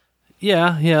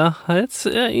 Yeah. It's,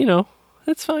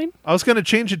 it's fine. I was going to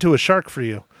change it to a shark for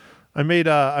you. I made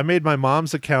my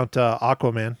mom's account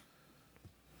Aquaman.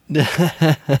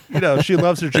 She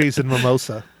loves her Jason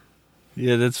Momoa.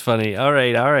 Yeah, that's funny. All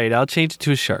right. I'll change it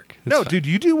to a shark. That's no, fine. Dude,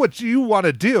 you do what you want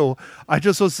to do. I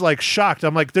just was like shocked.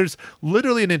 I'm like, there's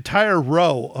literally an entire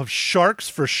row of sharks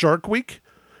for Shark Week,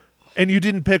 and you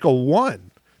didn't pick a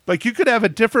one. Like, you could have a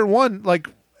different one like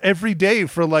every day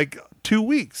for like 2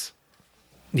 weeks.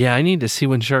 Yeah, I need to see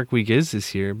when Shark Week is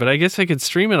this year, but I guess I could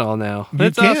stream it all now.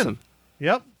 That's awesome.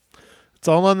 Yep. It's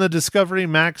all on the Discovery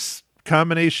Max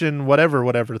combination,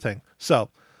 whatever thing. So,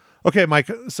 okay, Mike,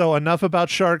 so enough about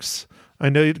sharks. I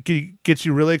know it gets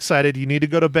you really excited. You need to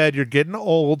go to bed. You're getting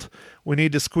old. We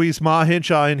need to squeeze Ma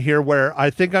Hinshaw in here, where I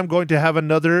think I'm going to have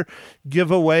another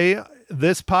giveaway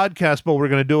this podcast, but we're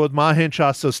going to do it with Ma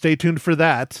Hinshaw, so stay tuned for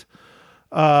that.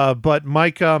 But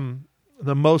Mike,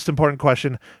 the most important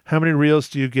question, how many reels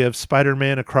do you give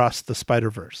Spider-Man Across the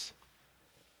Spider-Verse?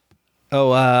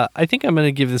 Oh, I think I'm going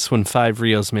to give this one 5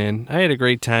 reels, man. I had a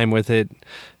great time with it.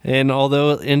 And although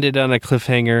it ended on a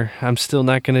cliffhanger, I'm still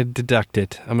not going to deduct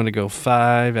it. I'm going to go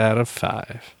 5 out of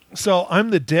 5. So I'm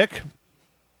the dick.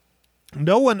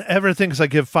 No one ever thinks I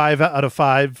give 5 out of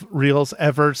 5 reels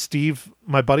ever. Steve,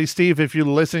 my buddy Steve, if you're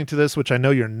listening to this, which I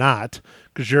know you're not,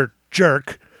 because you're a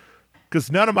jerk, because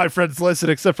none of my friends listen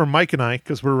except for Mike and I,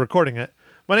 because we're recording it.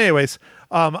 But anyways,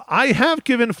 I have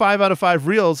given 5 out of 5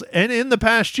 reels, and in the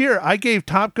past year, I gave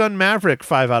Top Gun Maverick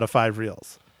 5 out of 5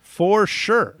 reels. For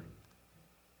sure.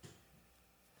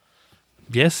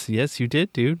 Yes, you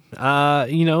did, dude. I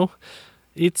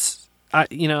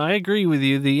agree with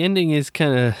you. The ending is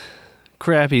kind of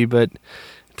crappy, but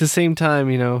at the same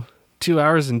time, 2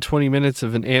 hours and 20 minutes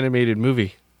of an animated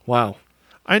movie. Wow.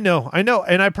 I know,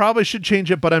 and I probably should change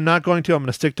it, but I'm not going to. I'm going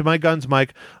to stick to my guns,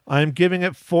 Mike. I'm giving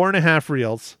it 4.5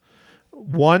 reels.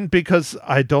 1, because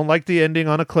I don't like the ending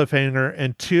on a cliffhanger,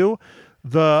 and 2,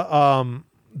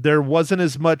 there wasn't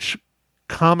as much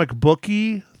comic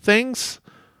booky things,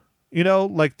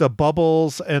 like the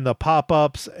bubbles and the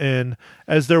pop-ups, and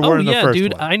as there were in the first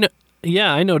dude, one. I know.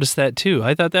 Yeah, I noticed that too.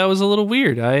 I thought that was a little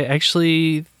weird. I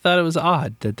actually thought it was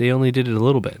odd that they only did it a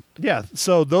little bit. Yeah,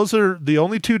 so those are the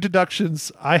only 2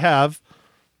 deductions I have.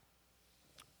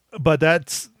 But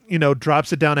that's,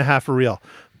 drops it down a half a reel.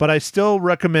 But I still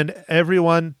recommend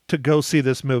everyone to go see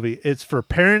this movie. It's for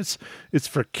parents, it's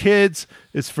for kids,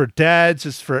 it's for dads,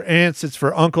 it's for aunts, it's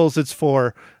for uncles, it's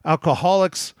for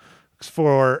alcoholics,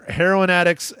 for heroin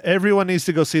addicts. Everyone needs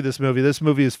to go see this movie. This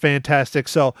movie is fantastic.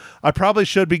 So I probably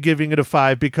should be giving it a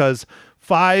 5, because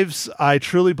 5s I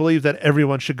truly believe that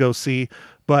everyone should go see.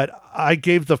 But I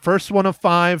gave the first one a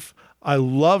 5. I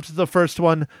loved the first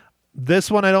one.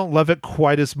 This one, I don't love it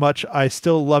quite as much. I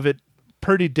still love it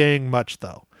pretty dang much,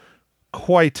 though.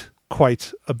 Quite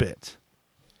a bit.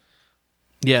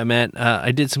 Yeah, Matt,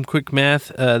 I did some quick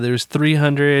math. There's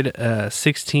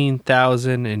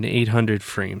 316,800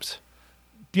 frames.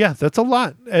 Yeah, that's a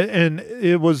lot. And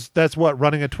that's what,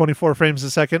 running at 24 frames a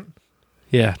second?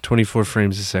 Yeah, 24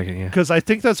 frames a second, yeah. Because I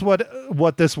think that's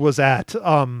what this was at.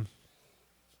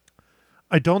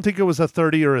 I don't think it was a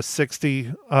 30 or a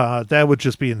 60. That would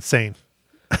just be insane.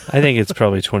 I think it's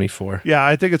probably 24. Yeah,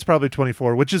 I think it's probably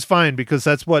 24, which is fine because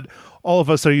that's what all of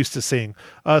us are used to seeing.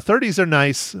 30s are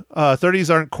nice.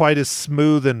 30s aren't quite as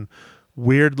smooth and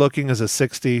weird looking as a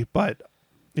 60, but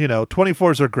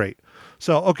 24s are great.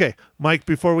 So, okay, Mike,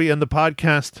 before we end the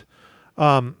podcast,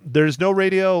 there's no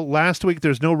radio last week.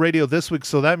 There's no radio this week.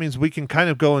 So that means we can kind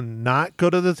of go and not go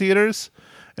to the theaters.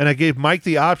 And I gave Mike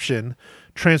the option.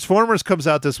 Transformers comes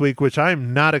out this week, which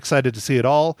I'm not excited to see at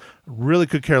all. Really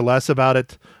could care less about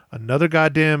it. Another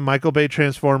goddamn Michael Bay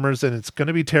Transformers, and it's going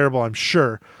to be terrible, I'm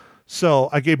sure. So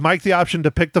I gave Mike the option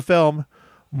to pick the film.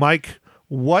 Mike,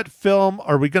 what film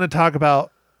are we going to talk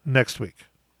about next week?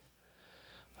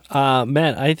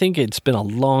 Matt, I think it's been a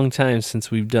long time since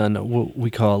we've done what we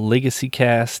call a legacy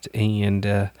cast, and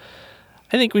I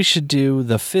think we should do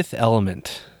The Fifth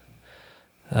Element,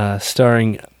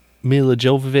 starring Mila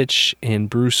Jovovich and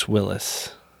Bruce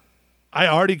Willis. I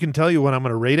already can tell you when I'm going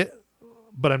to rate it,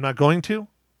 but I'm not going to.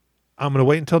 I'm going to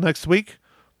wait until next week,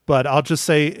 but I'll just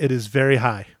say it is very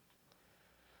high.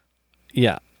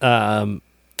 Yeah.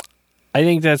 I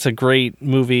think that's a great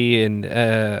movie, and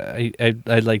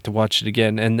I'd like to watch it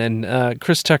again. And then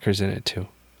Chris Tucker's in it, too.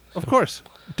 Of course.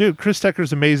 Dude, Chris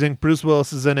Tucker's amazing. Bruce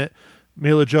Willis is in it.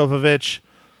 Mila Jovovich.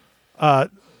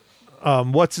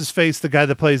 What's his face? The guy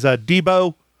that plays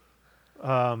Debo.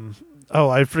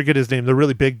 I forget his name. The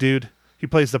really big dude. He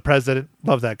plays the president.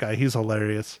 Love that guy. He's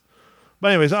hilarious.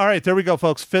 But anyways, all right, there we go,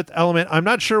 folks. Fifth Element. I'm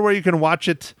not sure where you can watch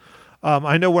it.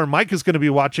 I know where Mike is going to be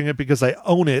watching it because I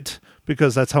own it,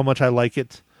 because that's how much I like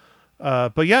it.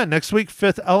 But yeah, next week,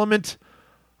 Fifth Element.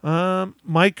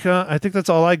 Mike, I think that's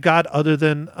all I got other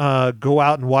than go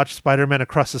out and watch Spider-Man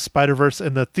Across the Spider-Verse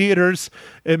in the theaters.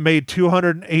 It made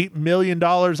 $208 million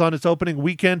on its opening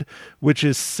weekend, which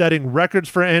is setting records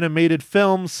for animated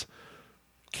films.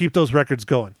 Keep those records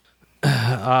going.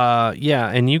 Yeah,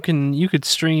 and you could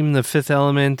stream The Fifth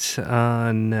Element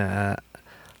on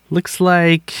looks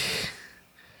like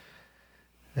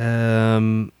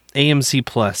AMC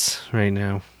Plus right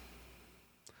now.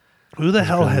 Who the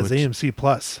hell has AMC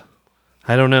Plus?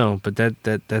 I don't know, but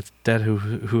that's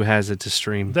who has it to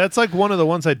stream. That's like one of the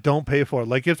ones I don't pay for.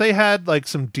 Like if they had like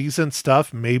some decent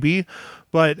stuff, maybe.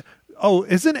 But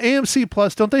isn't AMC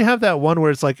Plus? Don't they have that one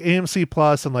where it's like AMC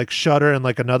Plus and like Shudder and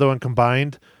like another one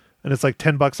combined, and it's like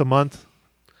 $10 a month?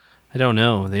 I don't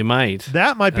know. They might.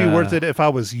 That might be worth it if I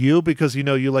was you, because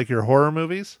you like your horror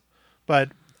movies.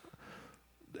 But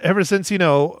ever since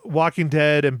Walking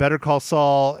Dead and Better Call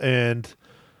Saul and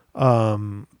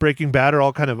Breaking Bad are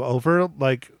all kind of over,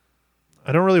 like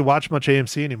I don't really watch much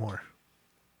AMC anymore.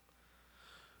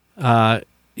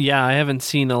 Yeah, I haven't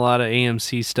seen a lot of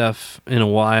AMC stuff in a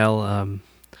while.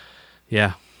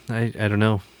 Yeah, I don't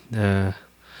know.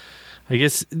 I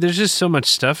guess there's just so much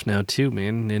stuff now too,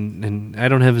 man, and I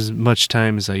don't have as much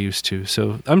time as I used to.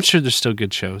 So I'm sure there's still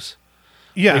good shows.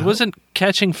 Yeah, like, wasn't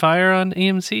Catching Fire on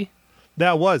AMC?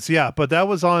 That was, yeah, but that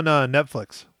was on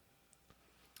Netflix.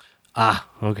 Ah,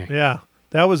 okay. Yeah,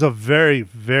 that was a very,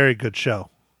 very good show.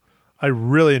 I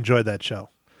really enjoyed that show,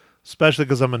 especially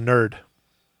because I'm a nerd.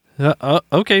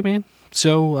 Okay, man.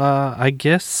 So I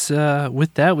guess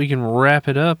with that, we can wrap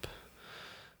it up.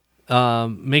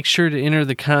 Make sure to enter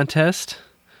the contest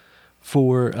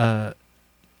for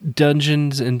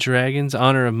Dungeons and Dragons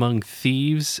Honor Among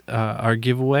Thieves, our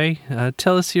giveaway.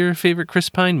 Tell us your favorite Chris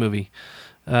Pine movie,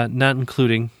 not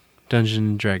including Dungeons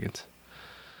and Dragons.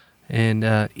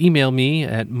 And email me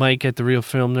at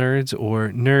mike@therealfilmnerds or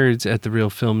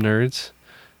nerds@therealfilmnerds.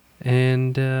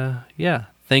 And yeah,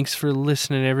 thanks for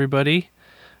listening, everybody.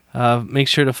 Make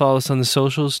sure to follow us on the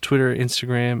socials, Twitter,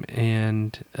 Instagram,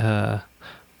 and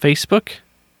Facebook.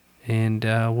 And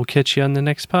we'll catch you on the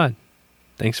next pod.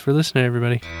 Thanks for listening,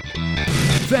 everybody.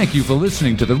 Thank you for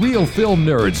listening to The Real Film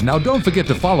Nerds. Now don't forget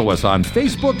to follow us on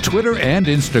Facebook, Twitter, and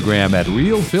Instagram at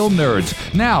Real Film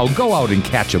Nerds. Now go out and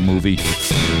catch a movie.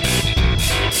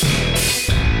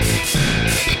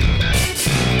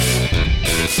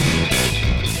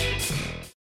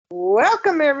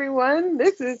 Welcome, everyone.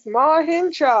 This is Ma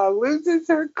Henshaw Loses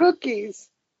Her Cookies.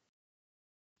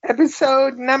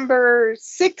 Episode number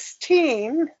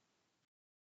 16.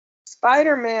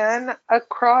 Spider-Man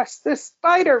Across the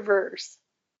Spider-Verse.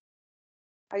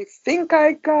 I think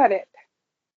I got it.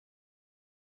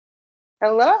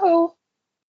 Hello?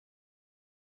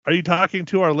 Are you talking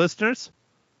to our listeners?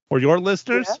 Or your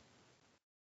listeners? Yeah.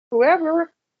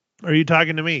 Whoever. Or are you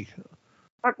talking to me?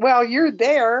 Well, you're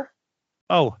there.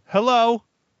 Oh, hello.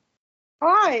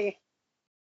 Hi.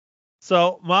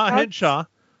 So, Ma Hinshaw,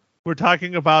 we're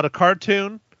talking about a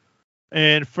cartoon.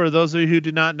 And for those of you who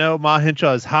do not know, Ma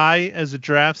Hinshaw is high as a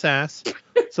giraffe's ass.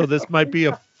 So this might be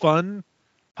a fun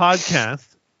podcast.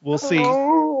 We'll see.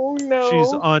 Oh, no.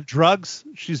 She's on drugs.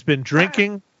 She's been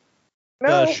drinking.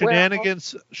 No, The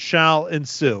shenanigans shall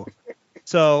ensue.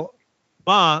 So,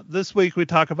 Ma, this week we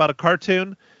talk about a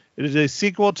cartoon. It is a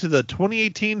sequel to the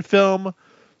 2018 film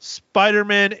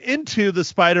Spider-Man Into the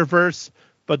Spider-Verse.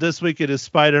 But this week it is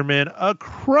Spider-Man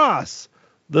Across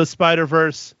the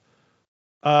Spider-Verse.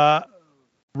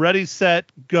 Ready,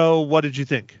 set, go. What did you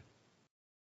think?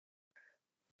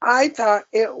 I thought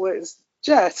it was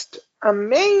just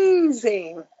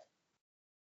amazing.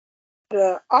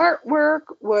 The artwork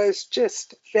was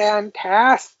just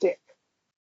fantastic.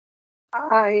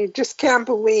 I just can't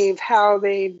believe how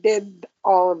they did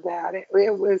all of that. It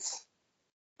was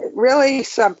really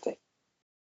something.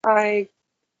 I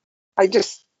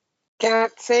just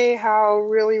can't say how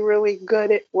really, really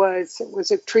good it was. It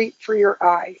was a treat for your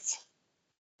eyes.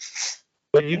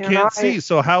 But you can't see,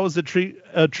 so how is it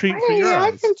a treat for your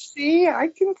eyes? I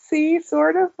can see,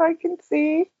 sort of. I can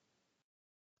see.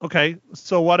 Okay,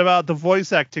 so what about the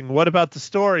voice acting? What about the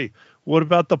story? What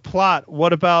about the plot?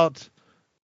 What about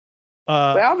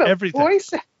everything?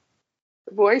 The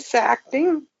voice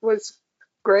acting was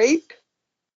great.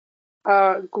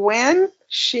 Gwen,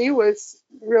 she was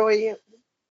really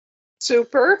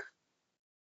super.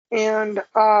 And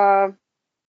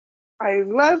I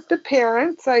loved the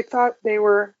parents. I thought they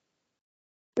were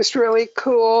just really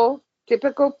cool.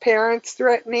 Typical parents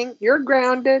threatening, you're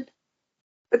grounded.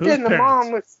 But Whose then the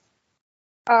parents?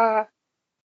 mom was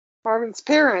Marvin's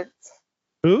parents.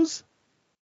 Whose?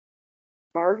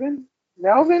 Marvin?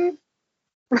 Melvin?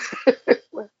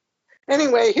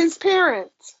 Anyway, his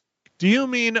parents. Do you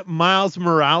mean Miles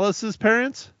Morales'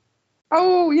 parents?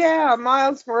 Oh, yeah,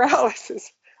 Miles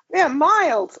Morales. Yeah,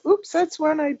 Miles. Oops, that's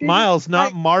one I did. Miles,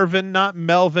 not Marvin, not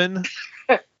Melvin.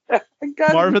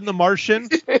 Marvin the Martian.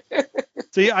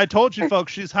 See, I told you,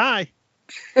 folks, she's high.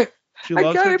 She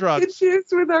loves her drugs. Confused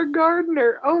with our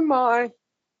gardener. Oh, my.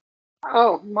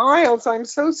 Oh, Miles, I'm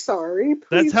so sorry. Please.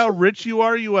 That's how rich you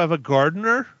are? You have a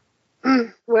gardener?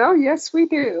 Well, yes, we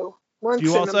do. Do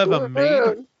you also have a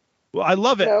maid? Well, I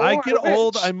love it. No, I get I'm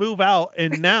old, rich. I move out,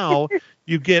 and now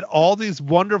you get all these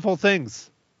wonderful things.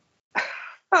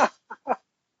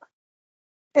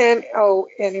 And,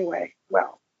 anyway,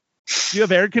 well. Do you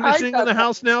have air conditioning in the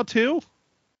house now, too?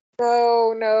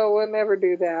 No, we'll never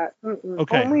do that.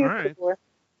 Okay, Only all right.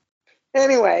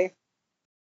 Anyway,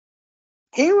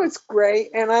 he was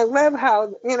great, and I love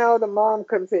how, the mom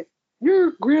comes in,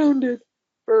 you're grounded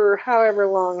for however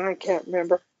long, I can't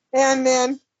remember. And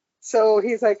then, so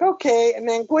he's like, okay, and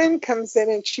then Gwen comes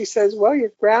in and she says, well,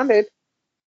 you're grounded,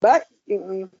 but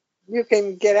you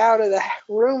can get out of the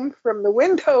room from the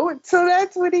window. And so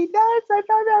that's what he does. I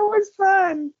thought that was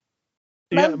fun.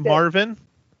 Yeah, Loved it. Marvin?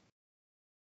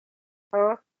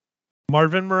 Huh?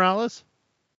 Marvin Morales?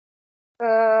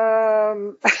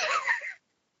 I'm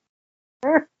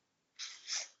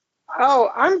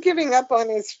giving up on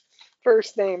his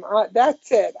first name.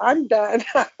 That's it. I'm done.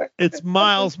 It's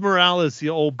Miles Morales,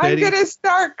 you old I'm Betty. going to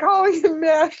start calling him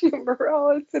Matthew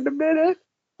Morales in a minute.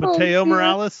 Mateo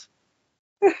Morales?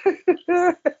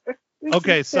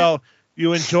 Okay, so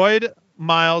you enjoyed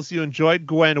Miles, you enjoyed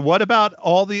Gwen. What about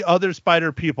all the other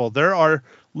spider people? There are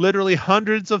literally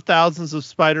hundreds of thousands of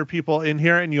spider people in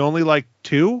here, and you only like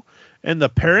two? And the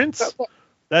parents?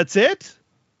 That's it?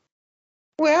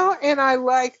 Well, and I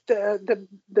liked the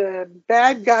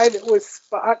bad guy that was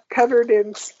covered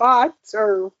in spots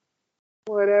or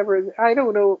whatever. I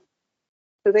don't know.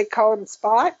 Do they call him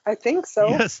Spot? I think so.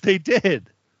 Yes, they did.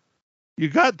 You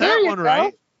got that There you one go.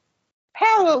 right.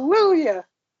 Hallelujah.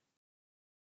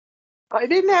 I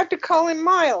didn't have to call him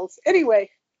Miles.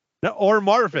 Anyway. No, or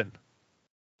Marvin.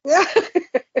 Yeah.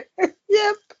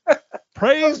 Yep.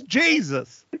 Praise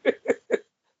Jesus.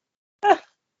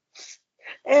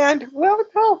 And, well,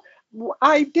 no,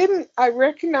 I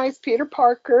recognized Peter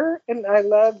Parker, and I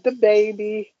loved the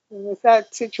baby in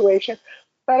that situation,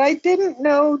 but I didn't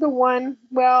know the one,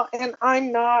 well, and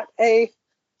I'm not a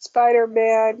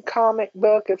Spider-Man comic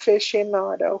book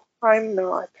aficionado. I'm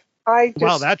not.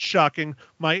 Wow, that's shocking.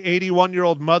 My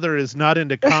 81-year-old mother is not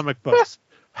into comic books.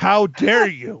 How dare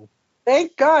you?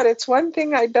 Thank God, it's one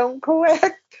thing I don't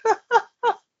collect.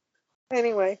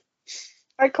 Anyway,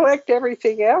 I collect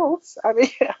everything else. I mean,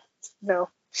 no.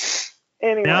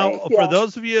 Anyway, Now, yeah. for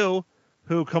those of you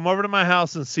who come over to my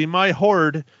house and see my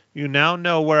hoard, you now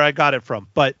know where I got it from.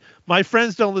 But my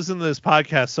friends don't listen to this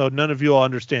podcast, so none of you will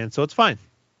understand. So it's fine.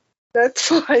 That's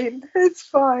fine. It's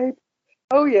fine.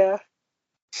 Oh, yeah.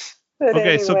 But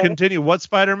Okay, so anyway, continue. What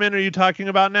Spider-Man are you talking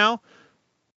about now?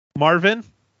 Marvin?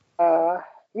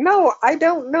 no, I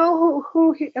don't know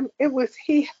who he, it was.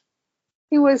 He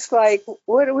was like,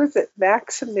 what was it,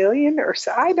 Maximilian or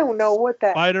so? I don't know what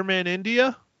that. Spider-Man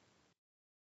India?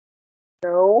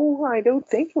 No, I don't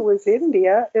think it was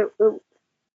India.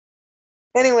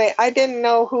 Anyway, I didn't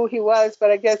know who he was,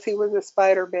 but I guess he was a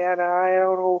Spider-Man. I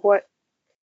don't know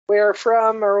where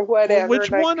from or whatever. Well,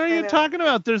 which one are you talking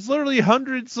about? There's literally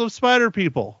hundreds of spider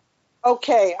people.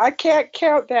 Okay, I can't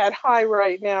count that high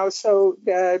right now. So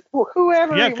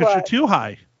whoever Yeah, he because you're was. too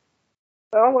high.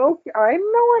 Oh, okay. I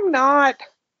know I'm not.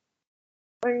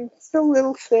 I'm still a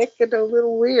little sick and a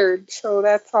little weird, so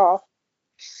that's all.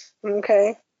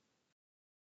 Okay.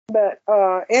 But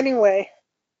anyway,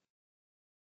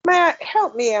 Matt,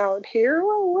 help me out here.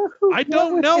 I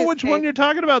don't know which one you're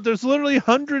talking about. There's literally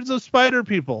hundreds of spider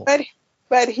people.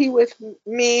 But he was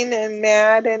mean and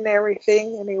mad and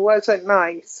everything, and he wasn't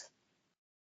nice.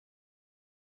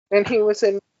 And he was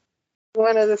in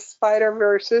one of the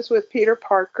Spider-Verses with Peter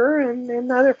Parker and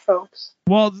other folks.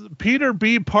 Well, Peter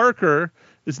B. Parker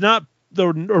is not the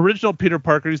original Peter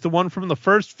Parker. He's the one from the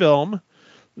first film.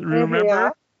 Remember?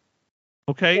 Yeah.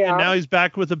 Okay, and now he's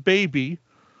back with a baby.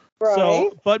 Right.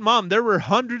 So, but Mom, there were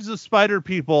hundreds of spider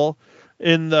people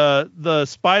in the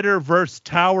Spider-Verse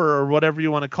tower or whatever you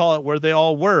want to call it, where they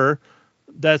all were.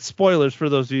 That's spoilers for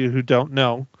those of you who don't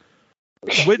know.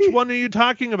 Which one are you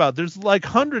talking about? There's like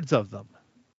hundreds of them.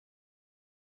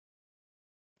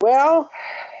 Well,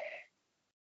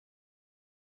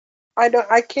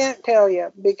 I can't tell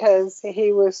you because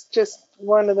he was just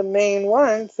one of the main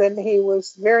ones, and he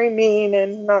was very mean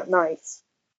and not nice.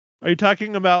 Are you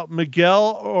talking about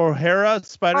Miguel O'Hara,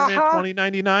 Spider-Man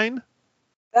 2099?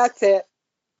 That's it.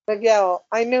 Miguel.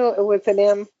 I knew it was an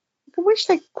M. I wish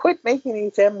they quit making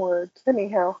these M words.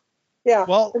 Anyhow. Yeah.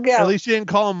 Well, Miguel. At least you didn't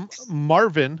call him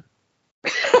Marvin.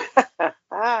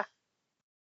 I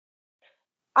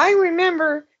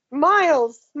remember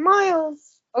Miles.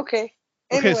 Okay.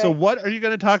 Anyway. Okay, so what are you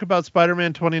going to talk about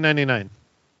Spider-Man 2099?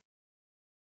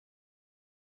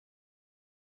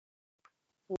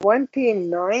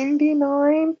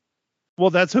 2099? Well,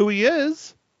 that's who he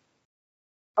is.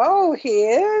 Oh, he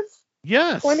is?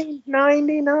 Yes.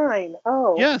 2099.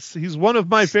 Oh. Yes, he's one of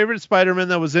my favorite Spider-Men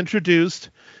that was introduced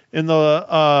in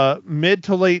the mid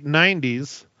to late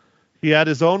 90s. He had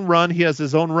his own run. He has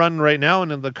his own run right now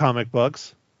in the comic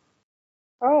books.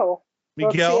 Oh.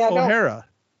 Miguel O'Hara.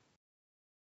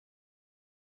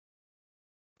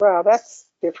 Wow, that's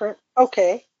different.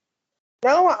 Okay.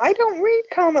 No, I don't read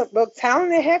comic books. How in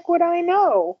the heck would I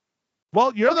know?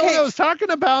 Well, you're the one that was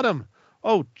talking about him.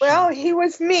 Oh. Well, he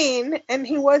was mean and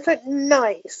he wasn't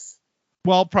nice.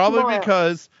 Well, probably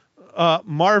because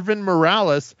Marvin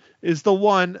Morales is the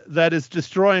one that is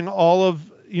destroying all of,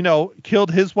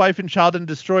 killed his wife and child and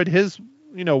destroyed his,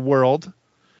 world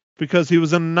because he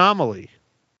was an anomaly.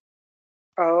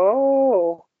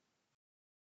 Oh.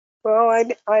 Well,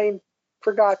 I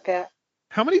forgot that.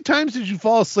 How many times did you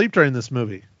fall asleep during this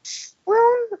movie?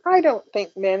 Well, I don't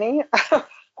think many.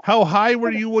 How high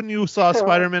were you when you saw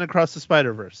Spider-Man Across the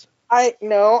Spider-Verse? I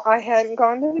hadn't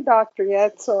gone to the doctor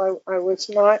yet, so I was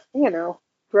not,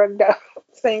 drugged up.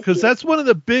 Thank you. Because that's one of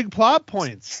the big plot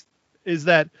points, is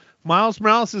that Miles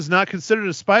Morales is not considered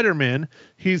a Spider-Man.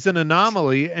 He's an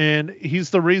anomaly, and he's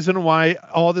the reason why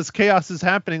all this chaos is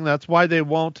happening. That's why they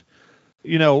weren't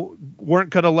going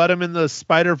to let him in the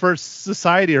Spider-Verse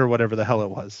Society or whatever the hell it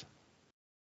was.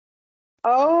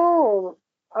 Oh.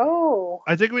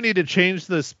 I think we need to change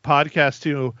this podcast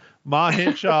to Ma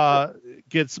Hinshaw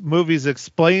gets movies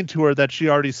explained to her that she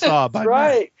already saw. That's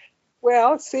right. Me.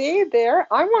 Well, see there.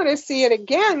 I want to see it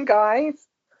again, guys.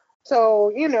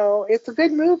 So, it's a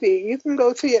good movie. You can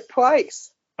go see it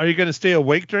twice. Are you going to stay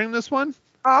awake during this one?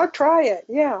 I'll try it,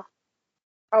 yeah.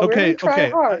 I'll really try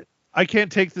hard. I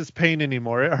can't take this pain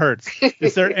anymore. It hurts.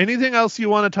 Is there anything else you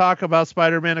want to talk about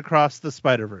Spider-Man Across the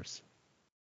Spider-Verse?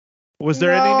 Was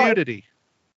there any nudity?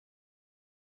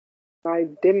 I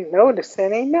didn't notice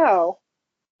any, no.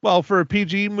 Well, for a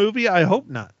PG movie, I hope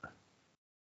not.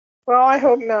 Well, I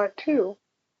hope not, too.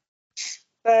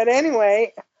 But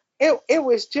anyway, it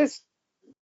was just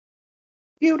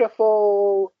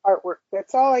beautiful artwork.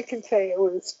 That's all I can say. It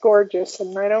was gorgeous,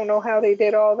 and I don't know how they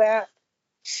did all that.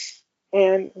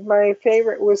 And my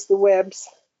favorite was the webs.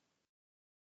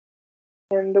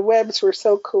 And the webs were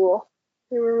so cool.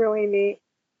 They were really neat.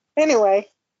 Anyway,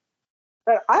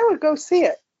 but I would go see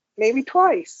it, maybe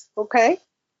twice, okay?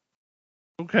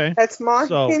 Okay. That's Ma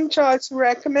So- Hinshaw's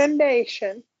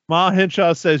recommendation. Ma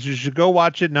Hinshaw says you should go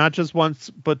watch it not just once,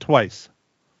 but twice.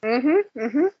 I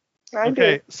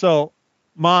Okay, do. so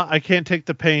Ma, I can't take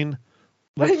the pain.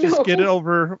 Let's I just know. get it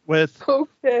over with.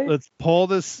 Okay. Let's pull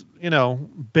this,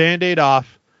 Band-Aid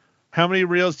off. How many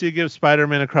reels do you give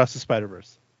Spider-Man Across the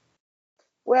Spider-Verse?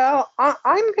 Well, I'm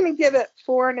going to give it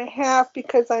 4.5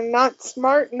 because I'm not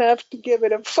smart enough to give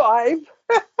it a 5.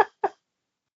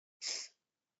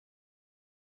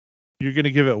 You're going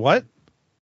to give it what?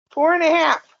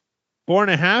 4.5.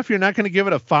 4.5? You're not going to give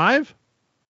it a 5?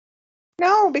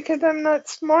 No, because I'm not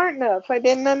smart enough. I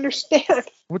didn't understand.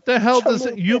 What the hell Tell does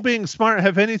me you what- being smart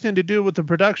have anything to do with the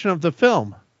production of the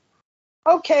film?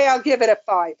 Okay, I'll give it a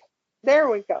 5. There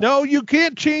we go. No, you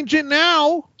can't change it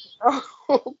now. Oh,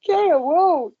 okay,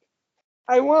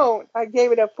 I won't. I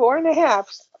gave it a 4.5.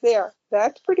 There.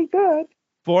 That's pretty good.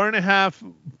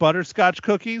 4.5 butterscotch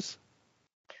cookies,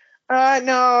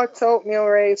 No, it's oatmeal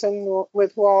raisin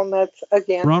with walnuts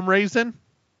again. rum raisin.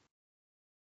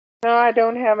 No, I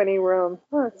don't have any room.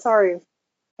 Oh, sorry.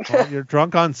 Well, you're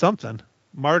drunk on something.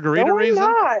 Margarita No, raisin.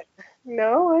 I'm not.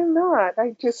 No, I'm not.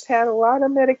 I just had a lot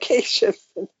of medication.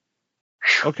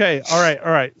 Okay, all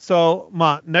right. So,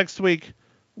 Ma, next week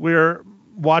we're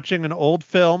watching an old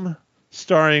film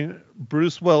starring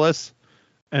Bruce Willis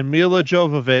and Mila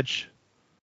Jovovich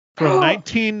from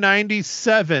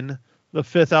 1997, The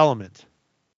Fifth Element.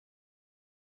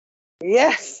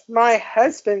 Yes, my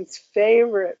husband's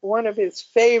favorite, one of his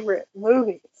favorite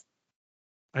movies.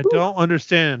 I don't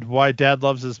understand why Dad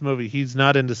loves this movie. He's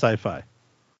not into sci-fi.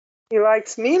 He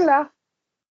likes Mila.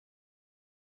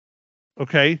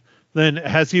 Okay, then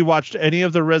has he watched any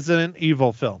of the Resident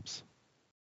Evil films?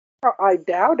 Oh, I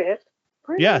doubt it.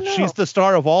 I Yeah, don't know. she's the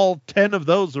star of all 10 of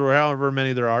those, or however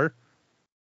many there are.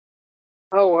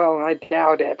 Oh, well, I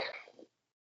doubt it.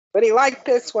 But he liked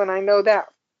this one, I know that.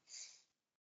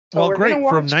 So Well, we're great. gonna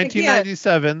From watch it again.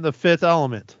 1997, The Fifth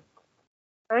Element.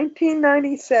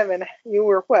 1997. You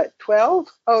were what, 12?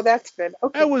 Oh, that's good.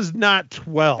 Okay. I was not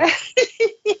 12.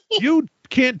 You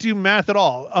can't do math at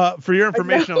all. For your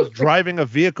information, I was driving a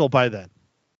vehicle by then.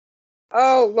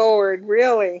 Oh, Lord,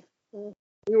 really? You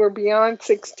were beyond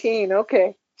 16.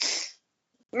 Okay.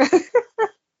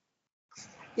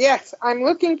 Yes, I'm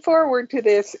looking forward to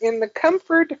this in the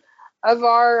comfort of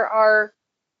our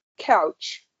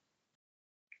couch.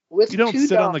 With You don't two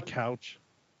sit on the dogs. couch.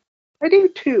 I do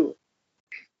too.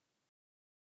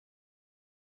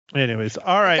 Anyways,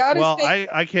 all right. gotta Well, say-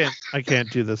 I can't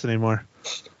do this anymore.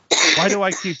 Why do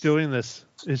I keep doing this?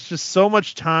 It's just so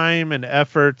much time and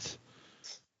effort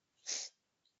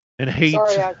and hate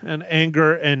Sorry, and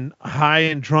anger and high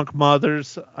and drunk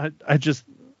mothers. I just,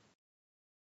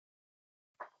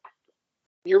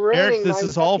 You're ruining Eric, this my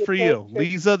is all for you. reputation.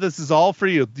 Lisa, this is all for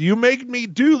you. You make me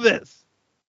do this.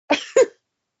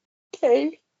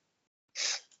 Okay.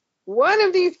 One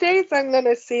of these days, I'm going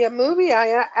to see a movie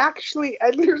I actually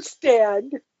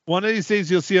understand. One of these days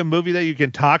you'll see a movie that you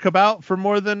can talk about for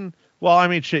more than, well, I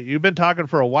mean, shit, you've been talking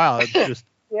for a while. It's just,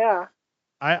 Yeah.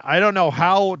 I don't know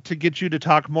how to get you to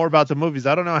talk more about the movies.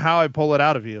 I don't know how I pull it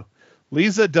out of you.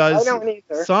 Lisa does I don't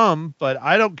either. some, but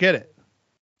I don't get it.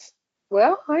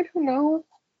 Well, I don't know.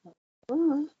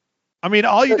 Mm. I mean,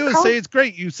 all you The do is say it's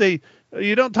great. You say,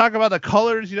 you don't talk about the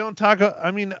colors. You don't talk,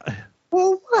 I mean,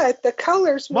 Well, what? The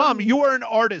colors. Mom, were- you are an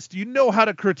artist. You know how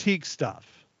to critique stuff.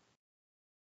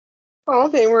 Oh,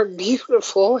 they were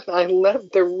beautiful, and I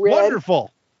loved the red.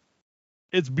 Wonderful.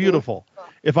 It's beautiful.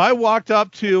 If I walked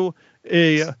up to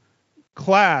a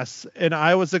class and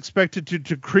I was expected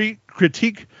to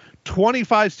critique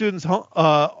 25 students'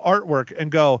 artwork and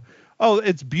go, oh,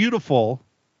 it's beautiful,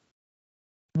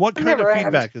 what I kind of never have.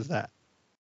 feedback is that?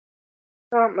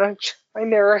 Not much. I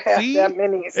never had See? that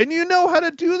many. And you know how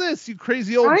to do this, you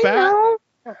crazy old I bat. know.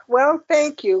 Well,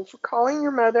 thank you for calling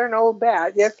your mother an old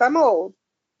bat. Yes, I'm old.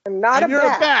 I'm not And a you're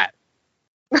bat.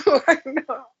 a bat. No, I'm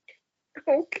not.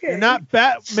 Okay. You're not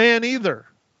Batman either.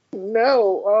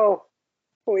 No. Oh,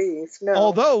 please, no.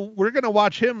 Although we're going to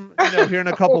watch him here in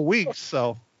a couple weeks.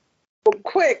 So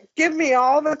Quick, give me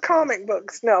all the comic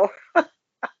books. No.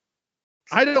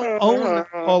 I don't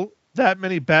own that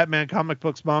many Batman comic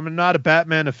books, Mom. I'm not a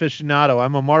Batman aficionado.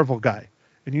 I'm a Marvel guy.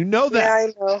 And you know that. Yeah, I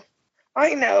know.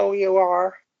 I know you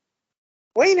are.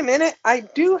 Wait a minute. I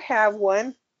do have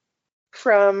one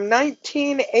from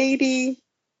 1985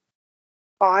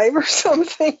 or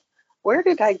something. Where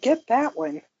did I get that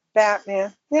one?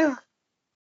 Batman. Yeah.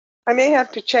 I may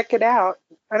have to check it out.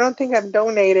 I don't think I've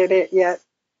donated it yet.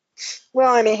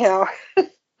 Well, anyhow,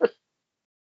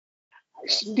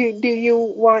 do you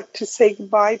want to say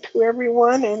goodbye to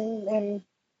everyone and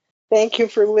thank you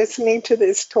for listening to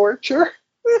this torture?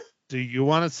 Do you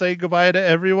want to say goodbye to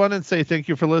everyone and say thank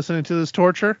you for listening to this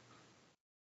torture?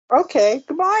 Okay,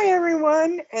 goodbye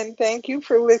everyone, and thank you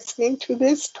for listening to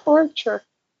this torture.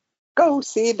 Go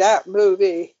see that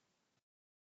movie.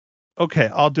 Okay,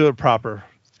 I'll do it proper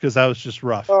because that was just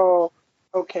rough. Oh,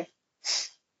 okay.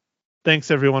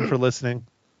 Thanks everyone for listening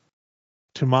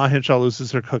to Ma Hinshaw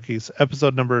Loses Her Cookies,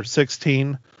 episode number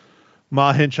 16.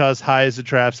 Ma Hinshaw's high as a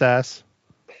giraffe's ass.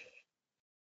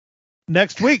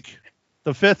 Next week,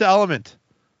 The Fifth Element,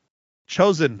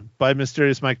 chosen by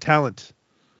Mysterious Mike Talent.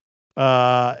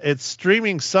 It's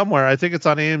streaming somewhere. I think it's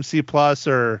on AMC Plus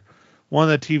or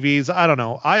one of the TVs. I don't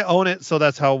know. I own it, so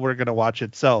that's how we're going to watch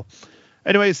it. So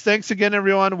anyways, thanks again,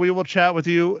 everyone. We will chat with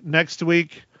you next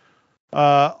week.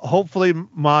 Hopefully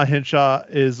Ma Hinshaw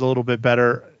is a little bit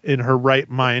better in her right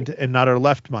mind and not her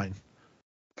left mind.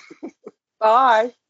 Bye.